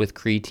levels with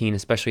creatine,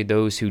 especially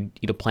those who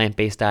eat a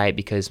plant-based diet,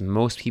 because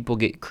most people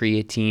get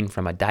creatine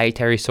from a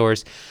dietary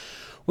source,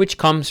 which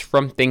comes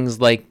from things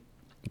like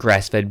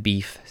grass-fed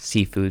beef,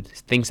 seafood,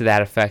 things to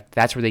that effect.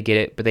 That's where they get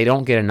it, but they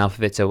don't get enough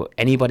of it, so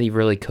anybody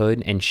really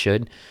could and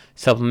should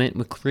supplement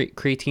with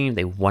creatine if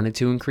they wanted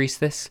to increase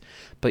this.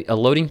 But a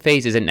loading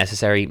phase isn't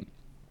necessary.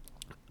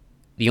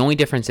 The only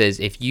difference is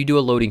if you do a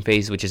loading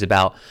phase, which is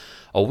about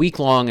a week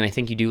long, and I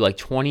think you do like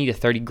 20 to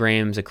 30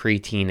 grams of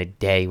creatine a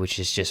day, which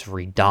is just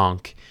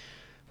redonk.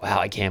 Wow,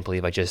 I can't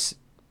believe I just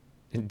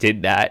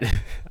did that.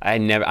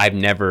 I've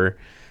never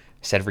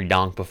said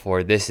redonk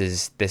before. This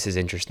is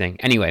interesting.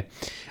 Anyway,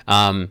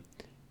 a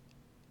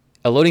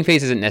loading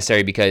phase isn't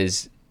necessary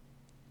because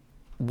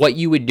what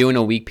you would do in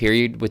a week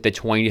period with the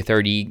 20 to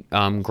 30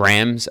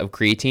 grams of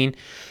creatine,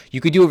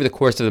 you could do over the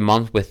course of the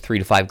month with 3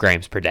 to 5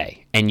 grams per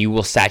day, and you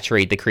will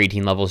saturate the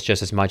creatine levels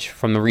just as much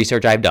from the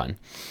research I've done.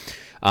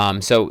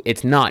 So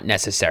it's not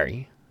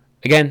necessary.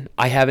 Again,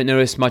 I haven't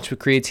noticed much with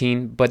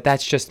creatine, but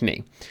that's just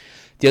me.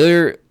 The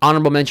other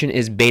honorable mention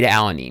is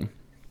beta-alanine.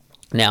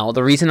 Now,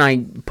 the reason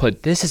I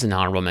put this as an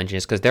honorable mention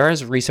is because there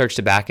is research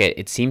to back it.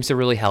 It seems to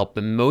really help,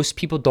 but most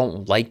people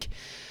don't like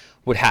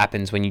what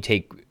happens when you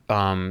take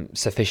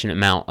sufficient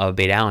amount of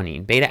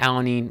beta-alanine.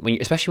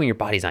 Beta-alanine, especially when your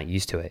body's not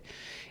used to it,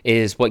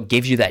 is what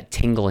gives you that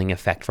tingling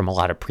effect from a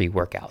lot of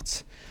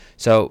pre-workouts.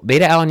 So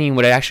beta-alanine,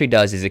 what it actually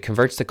does is it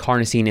converts to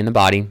carnosine in the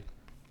body,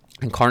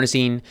 and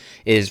carnosine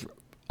is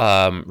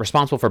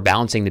responsible for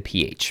balancing the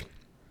pH.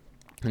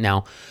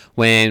 Now,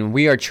 when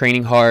we are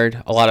training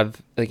hard,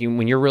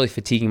 when you're really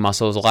fatiguing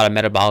muscles, a lot of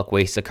metabolic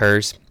waste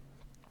occurs,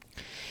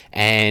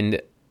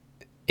 and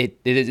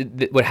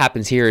what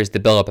happens here is the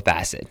buildup of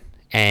acid,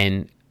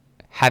 and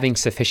having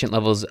sufficient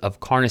levels of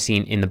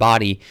carnosine in the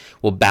body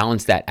will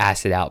balance that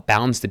acid out,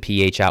 balance the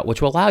pH out,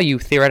 which will allow you,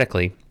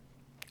 theoretically,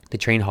 to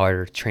train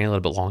harder, train a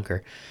little bit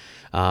longer.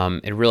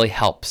 It really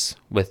helps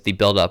with the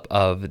buildup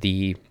of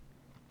the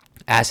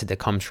acid that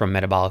comes from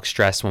metabolic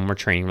stress when we're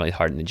training really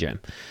hard in the gym.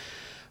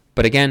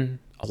 But again,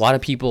 a lot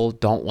of people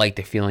don't like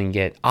the feeling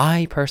yet.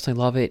 I personally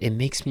love it. It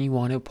makes me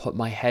want to put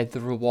my head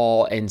through a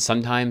wall, and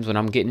sometimes when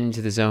I'm getting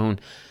into the zone,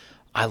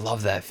 I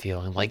love that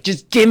feeling. Like,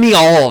 just give me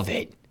all of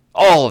it.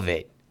 All of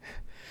it.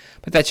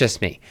 But that's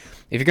just me.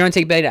 If you're going to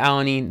take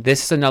beta-alanine,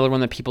 this is another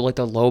one that people like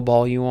to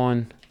lowball you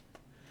on.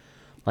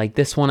 Like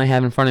this one I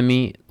have in front of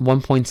me,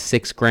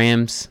 1.6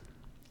 grams.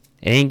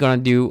 It ain't going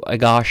to do a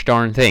gosh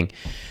darn thing.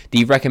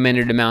 The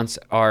recommended amounts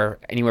are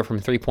anywhere from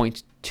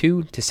 3.2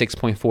 to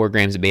 6.4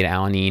 grams of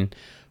beta-alanine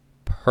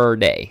per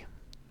day.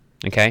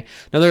 Okay?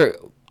 Another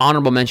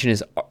honorable mention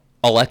is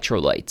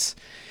electrolytes.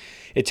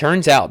 It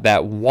turns out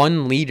that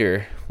 1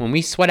 liter, when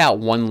we sweat out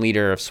 1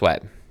 liter of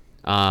sweat,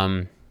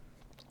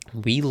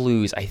 we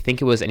lose, I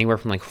think it was anywhere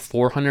from like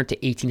 400 to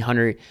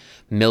 1,800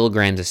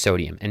 milligrams of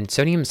sodium. And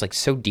sodium is like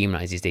so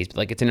demonized these days, but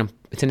like it's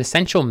an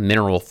essential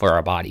mineral for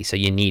our body, so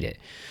you need it.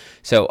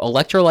 So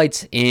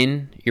electrolytes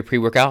in your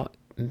pre-workout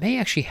may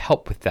actually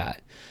help with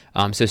that.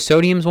 So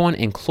sodium's one,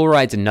 and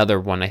chloride's another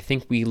one. I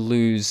think we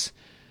lose,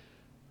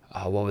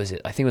 what was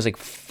it? I think it was like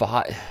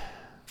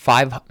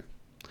five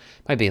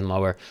might be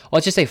lower.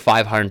 Let's just say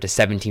 500 to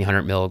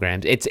 1,700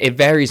 milligrams. It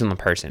varies on the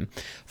person.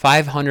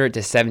 500 to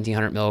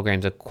 1,700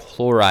 milligrams of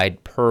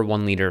chloride per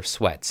 1 liter of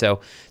sweat. So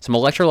some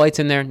electrolytes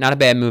in there, not a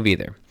bad move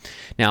either.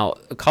 Now,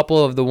 a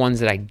couple of the ones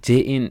that I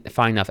didn't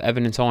find enough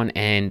evidence on,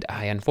 and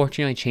I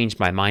unfortunately changed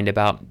my mind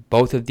about,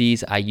 both of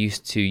these I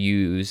used to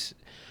use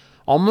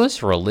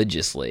almost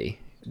religiously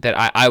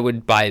that I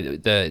would buy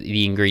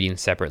the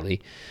ingredients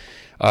separately.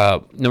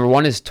 Number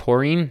one is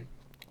taurine,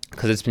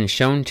 because it's been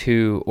shown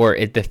to, or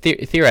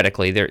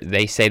theoretically,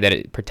 they say that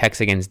it protects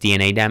against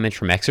DNA damage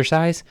from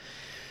exercise.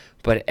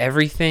 But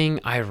everything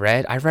I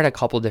read a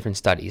couple different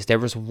studies. There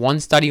was one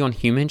study on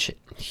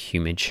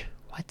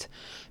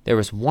There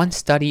was one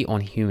study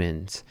on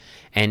humans,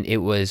 and it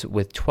was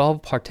with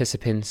 12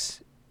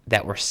 participants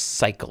that were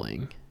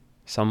cycling.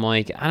 So I'm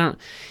like,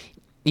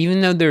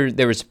 even though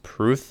there was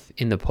proof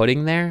in the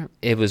pudding there,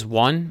 it was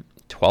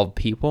 12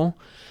 people.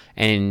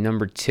 And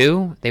number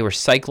two, they were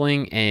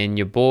cycling, and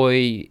your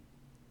boy,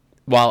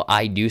 while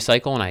I do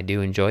cycle and I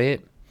do enjoy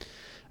it,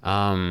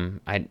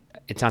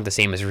 it's not the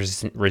same as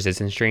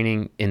resistance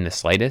training in the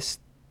slightest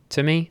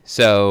to me.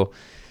 So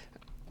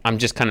I'm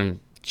just kind of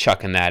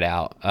chucking that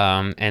out.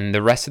 And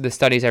the rest of the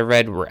studies I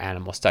read were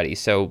animal studies.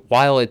 So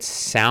while it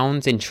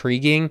sounds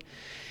intriguing,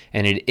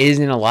 and it is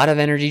in a lot of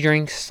energy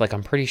drinks, like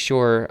I'm pretty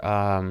sure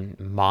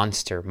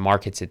Monster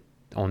markets it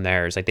on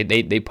theirs. Like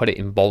they put it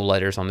in bold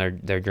letters on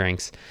their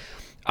drinks.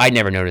 I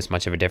never noticed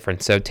much of a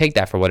difference. So take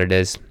that for what it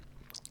is.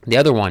 The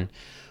other one,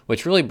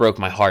 which really broke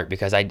my heart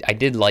because I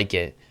did like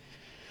it.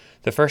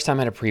 The first time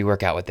I had a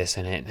pre-workout with this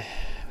in it, it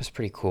was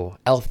pretty cool.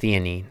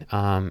 L-theanine.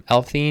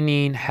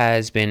 L-theanine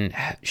has been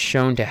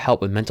shown to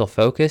help with mental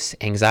focus,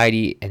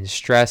 anxiety, and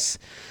stress.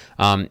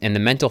 And the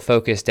mental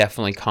focus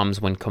definitely comes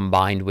when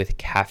combined with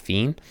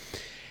caffeine.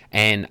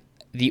 And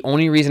the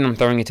only reason I'm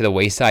throwing it to the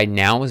wayside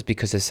now is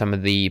because of some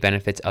of the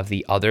benefits of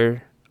the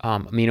other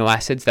amino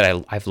acids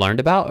that I've learned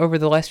about over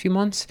the last few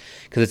months,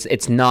 because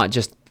it's not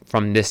just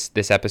from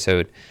this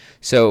episode.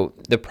 So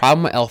the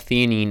problem with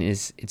L-theanine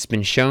is it's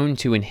been shown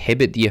to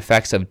inhibit the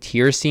effects of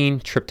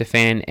tyrosine,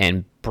 tryptophan,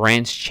 and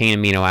branched chain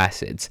amino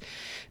acids.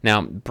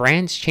 Now,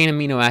 branched chain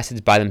amino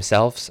acids by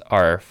themselves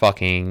are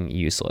fucking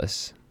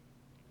useless.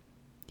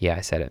 Yeah,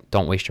 I said it.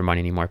 Don't waste your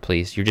money anymore,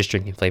 please. You're just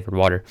drinking flavored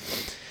water.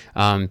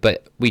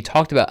 But we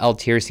talked about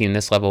L-tyrosine in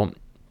this level.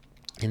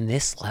 In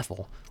this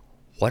level?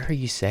 What are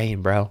you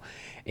saying, bro?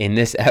 In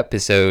this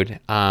episode,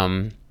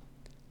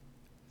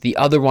 the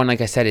other one,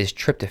 like I said, is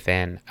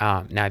tryptophan.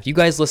 Now, if you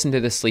guys listen to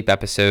this sleep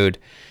episode,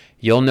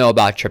 you'll know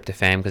about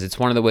tryptophan because it's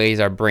one of the ways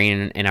our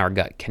brain and our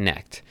gut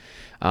connect.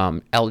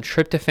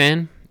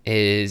 L-tryptophan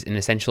is an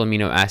essential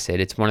amino acid.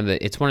 It's one of the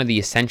 9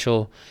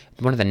 essential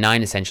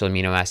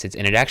amino acids,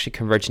 and it actually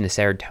converts into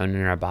serotonin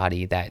in our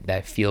body,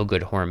 that feel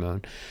good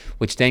hormone,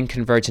 which then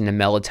converts into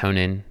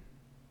melatonin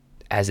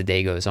as the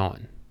day goes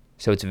on.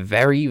 So it's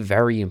very,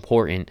 very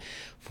important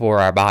for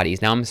our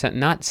bodies. Now, I'm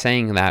not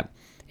saying that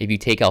if you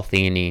take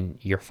L-theanine,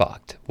 you're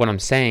fucked. What I'm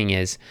saying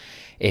is,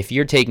 if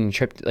you're taking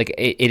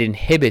it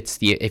inhibits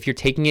if you're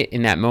taking it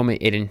in that moment,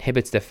 it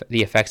inhibits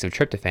the effects of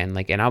tryptophan.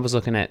 Like, and I was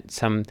looking at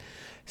some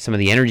of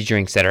the energy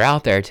drinks that are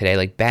out there today,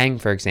 like Bang,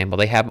 for example.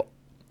 They have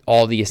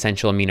all the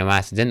essential amino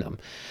acids in them.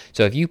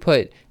 So if you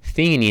put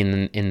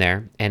theanine in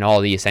there and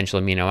all the essential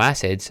amino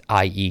acids,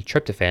 i.e.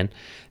 tryptophan,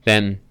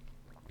 then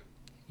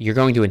you're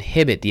going to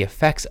inhibit the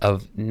effects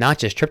of not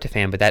just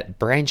tryptophan, but that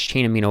branched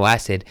chain amino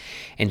acid.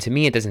 And to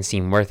me, it doesn't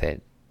seem worth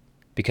it,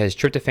 because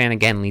tryptophan,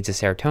 again, leads to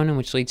serotonin,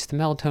 which leads to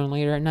melatonin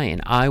later at night.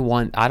 And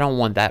I don't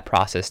want that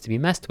process to be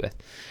messed with.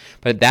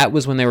 But that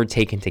was when they were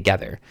taken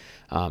together.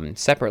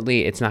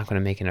 Separately, it's not going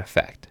to make an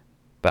effect.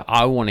 But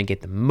I want to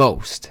get the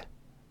most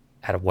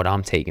out of what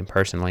I'm taking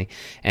personally.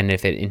 And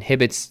if it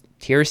inhibits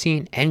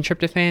tyrosine and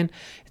tryptophan,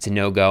 it's a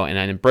no-go.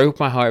 And it broke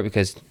my heart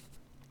because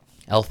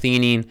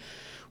L-theanine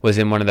was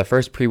in one of the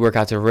first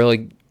pre-workouts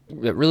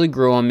that really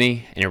grew on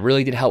me, and it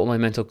really did help with my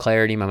mental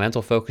clarity, my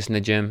mental focus in the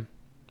gym,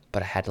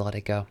 but I had to let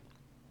it go.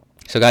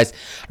 So guys,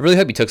 I really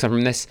hope you took something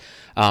from this.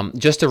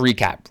 Just to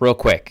recap real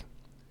quick,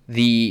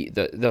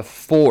 the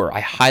 4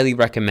 I highly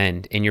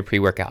recommend in your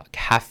pre-workout: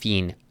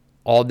 caffeine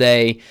all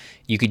day.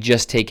 You could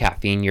just take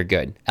caffeine, you're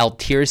good.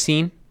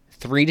 L-tyrosine,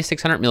 300 to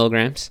 600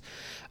 milligrams.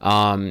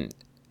 A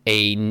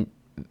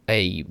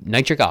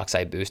nitric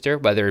oxide booster,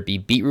 whether it be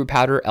beetroot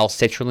powder,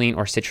 L-citrulline,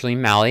 or citrulline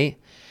malate.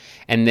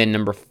 And then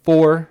number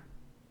 4,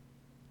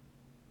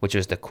 which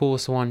is the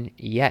coolest one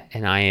yet,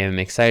 and I am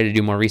excited to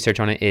do more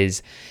research on it,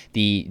 is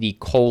the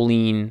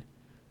choline.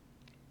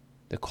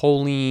 The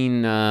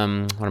choline,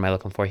 what am I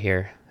looking for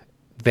here?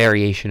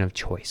 Variation of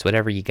choice,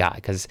 whatever you got,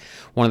 because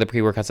one of the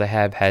pre-workouts I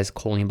have has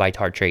choline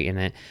bitartrate in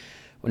it.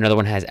 Another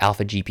one has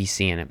alpha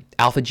GPC in it.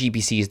 Alpha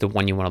GPC is the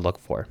one you want to look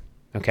for.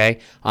 Okay.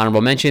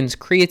 Honorable mentions: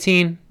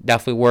 creatine,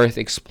 definitely worth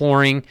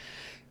exploring.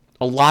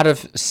 A lot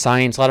of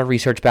science, a lot of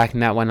research backing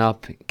that one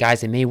up.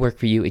 Guys, it may work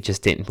for you. It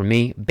just didn't for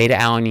me.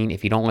 Beta-alanine,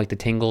 if you don't like the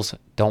tingles,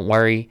 don't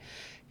worry.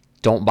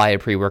 Don't buy a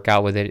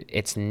pre-workout with it.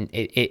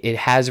 It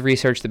has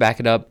research to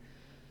back it up,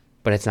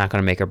 but it's not going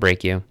to make or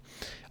break you.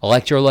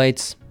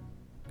 Electrolytes,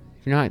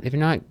 if you're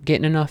not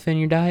getting enough in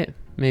your diet,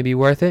 maybe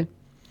worth it.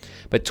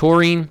 But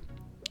taurine,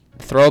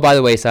 throw it by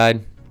the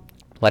wayside.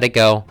 Let it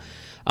go.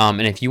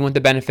 And if you want the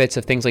benefits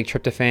of things like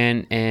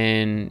tryptophan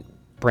and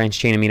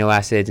branched chain amino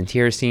acids and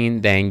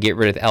tyrosine, then get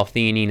rid of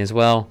L-theanine as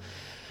well.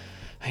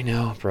 I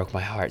know, it broke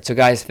my heart. So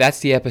guys, that's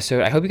the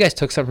episode. I hope you guys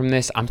took something from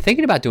this. I'm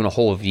thinking about doing a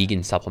whole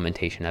vegan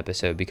supplementation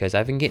episode because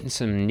I've been getting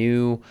some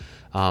new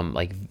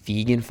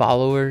vegan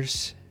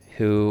followers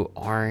who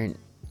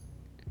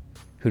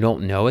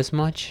don't know as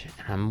much.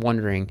 And I'm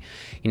wondering,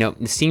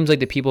 it seems like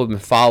the people who've been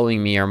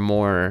following me are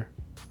more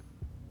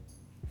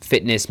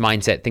fitness,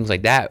 mindset, things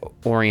like that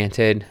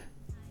oriented.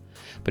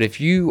 But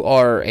if you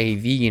are a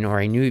vegan or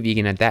a new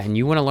vegan at that and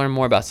you want to learn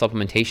more about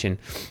supplementation,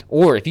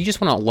 or if you just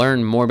want to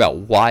learn more about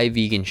why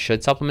vegans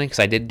should supplement, because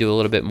I did do a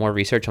little bit more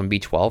research on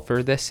B12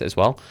 for this as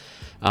well,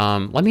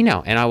 let me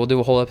know and I will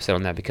do a whole episode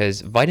on that, because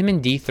vitamin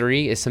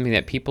D3 is something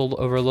that people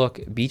overlook.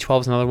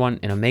 B12 is another one,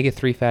 and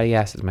omega-3 fatty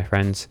acids, my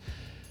friends.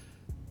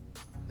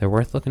 They're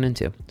worth looking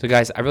into. So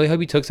guys, I really hope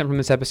you took something from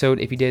this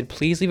episode. If you did,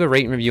 please leave a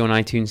rate and review on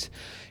iTunes.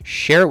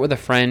 Share it with a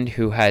friend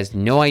who has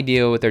no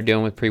idea what they're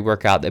doing with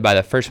pre-workout. They buy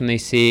the first one they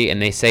see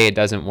and they say it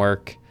doesn't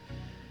work.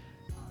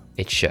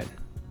 It should.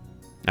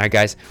 All right,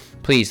 guys,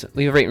 please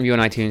leave a rate and review on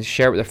iTunes.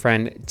 Share it with a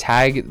friend.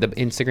 Tag the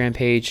Instagram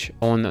page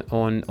on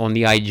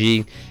the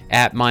IG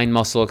at Mind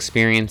Muscle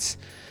Experience.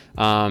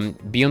 Be on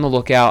the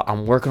lookout.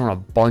 I'm working on a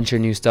bunch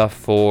of new stuff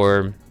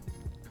for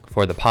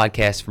the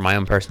podcast, for my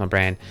own personal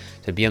brand.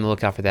 So be on the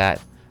lookout for that.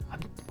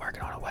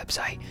 Working on a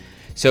website.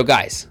 So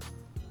guys,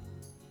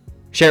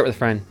 share it with a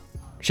friend,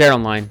 share it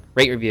online,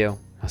 rate, review.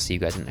 I'll see you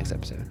guys in the next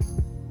episode.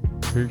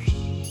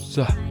 Peace.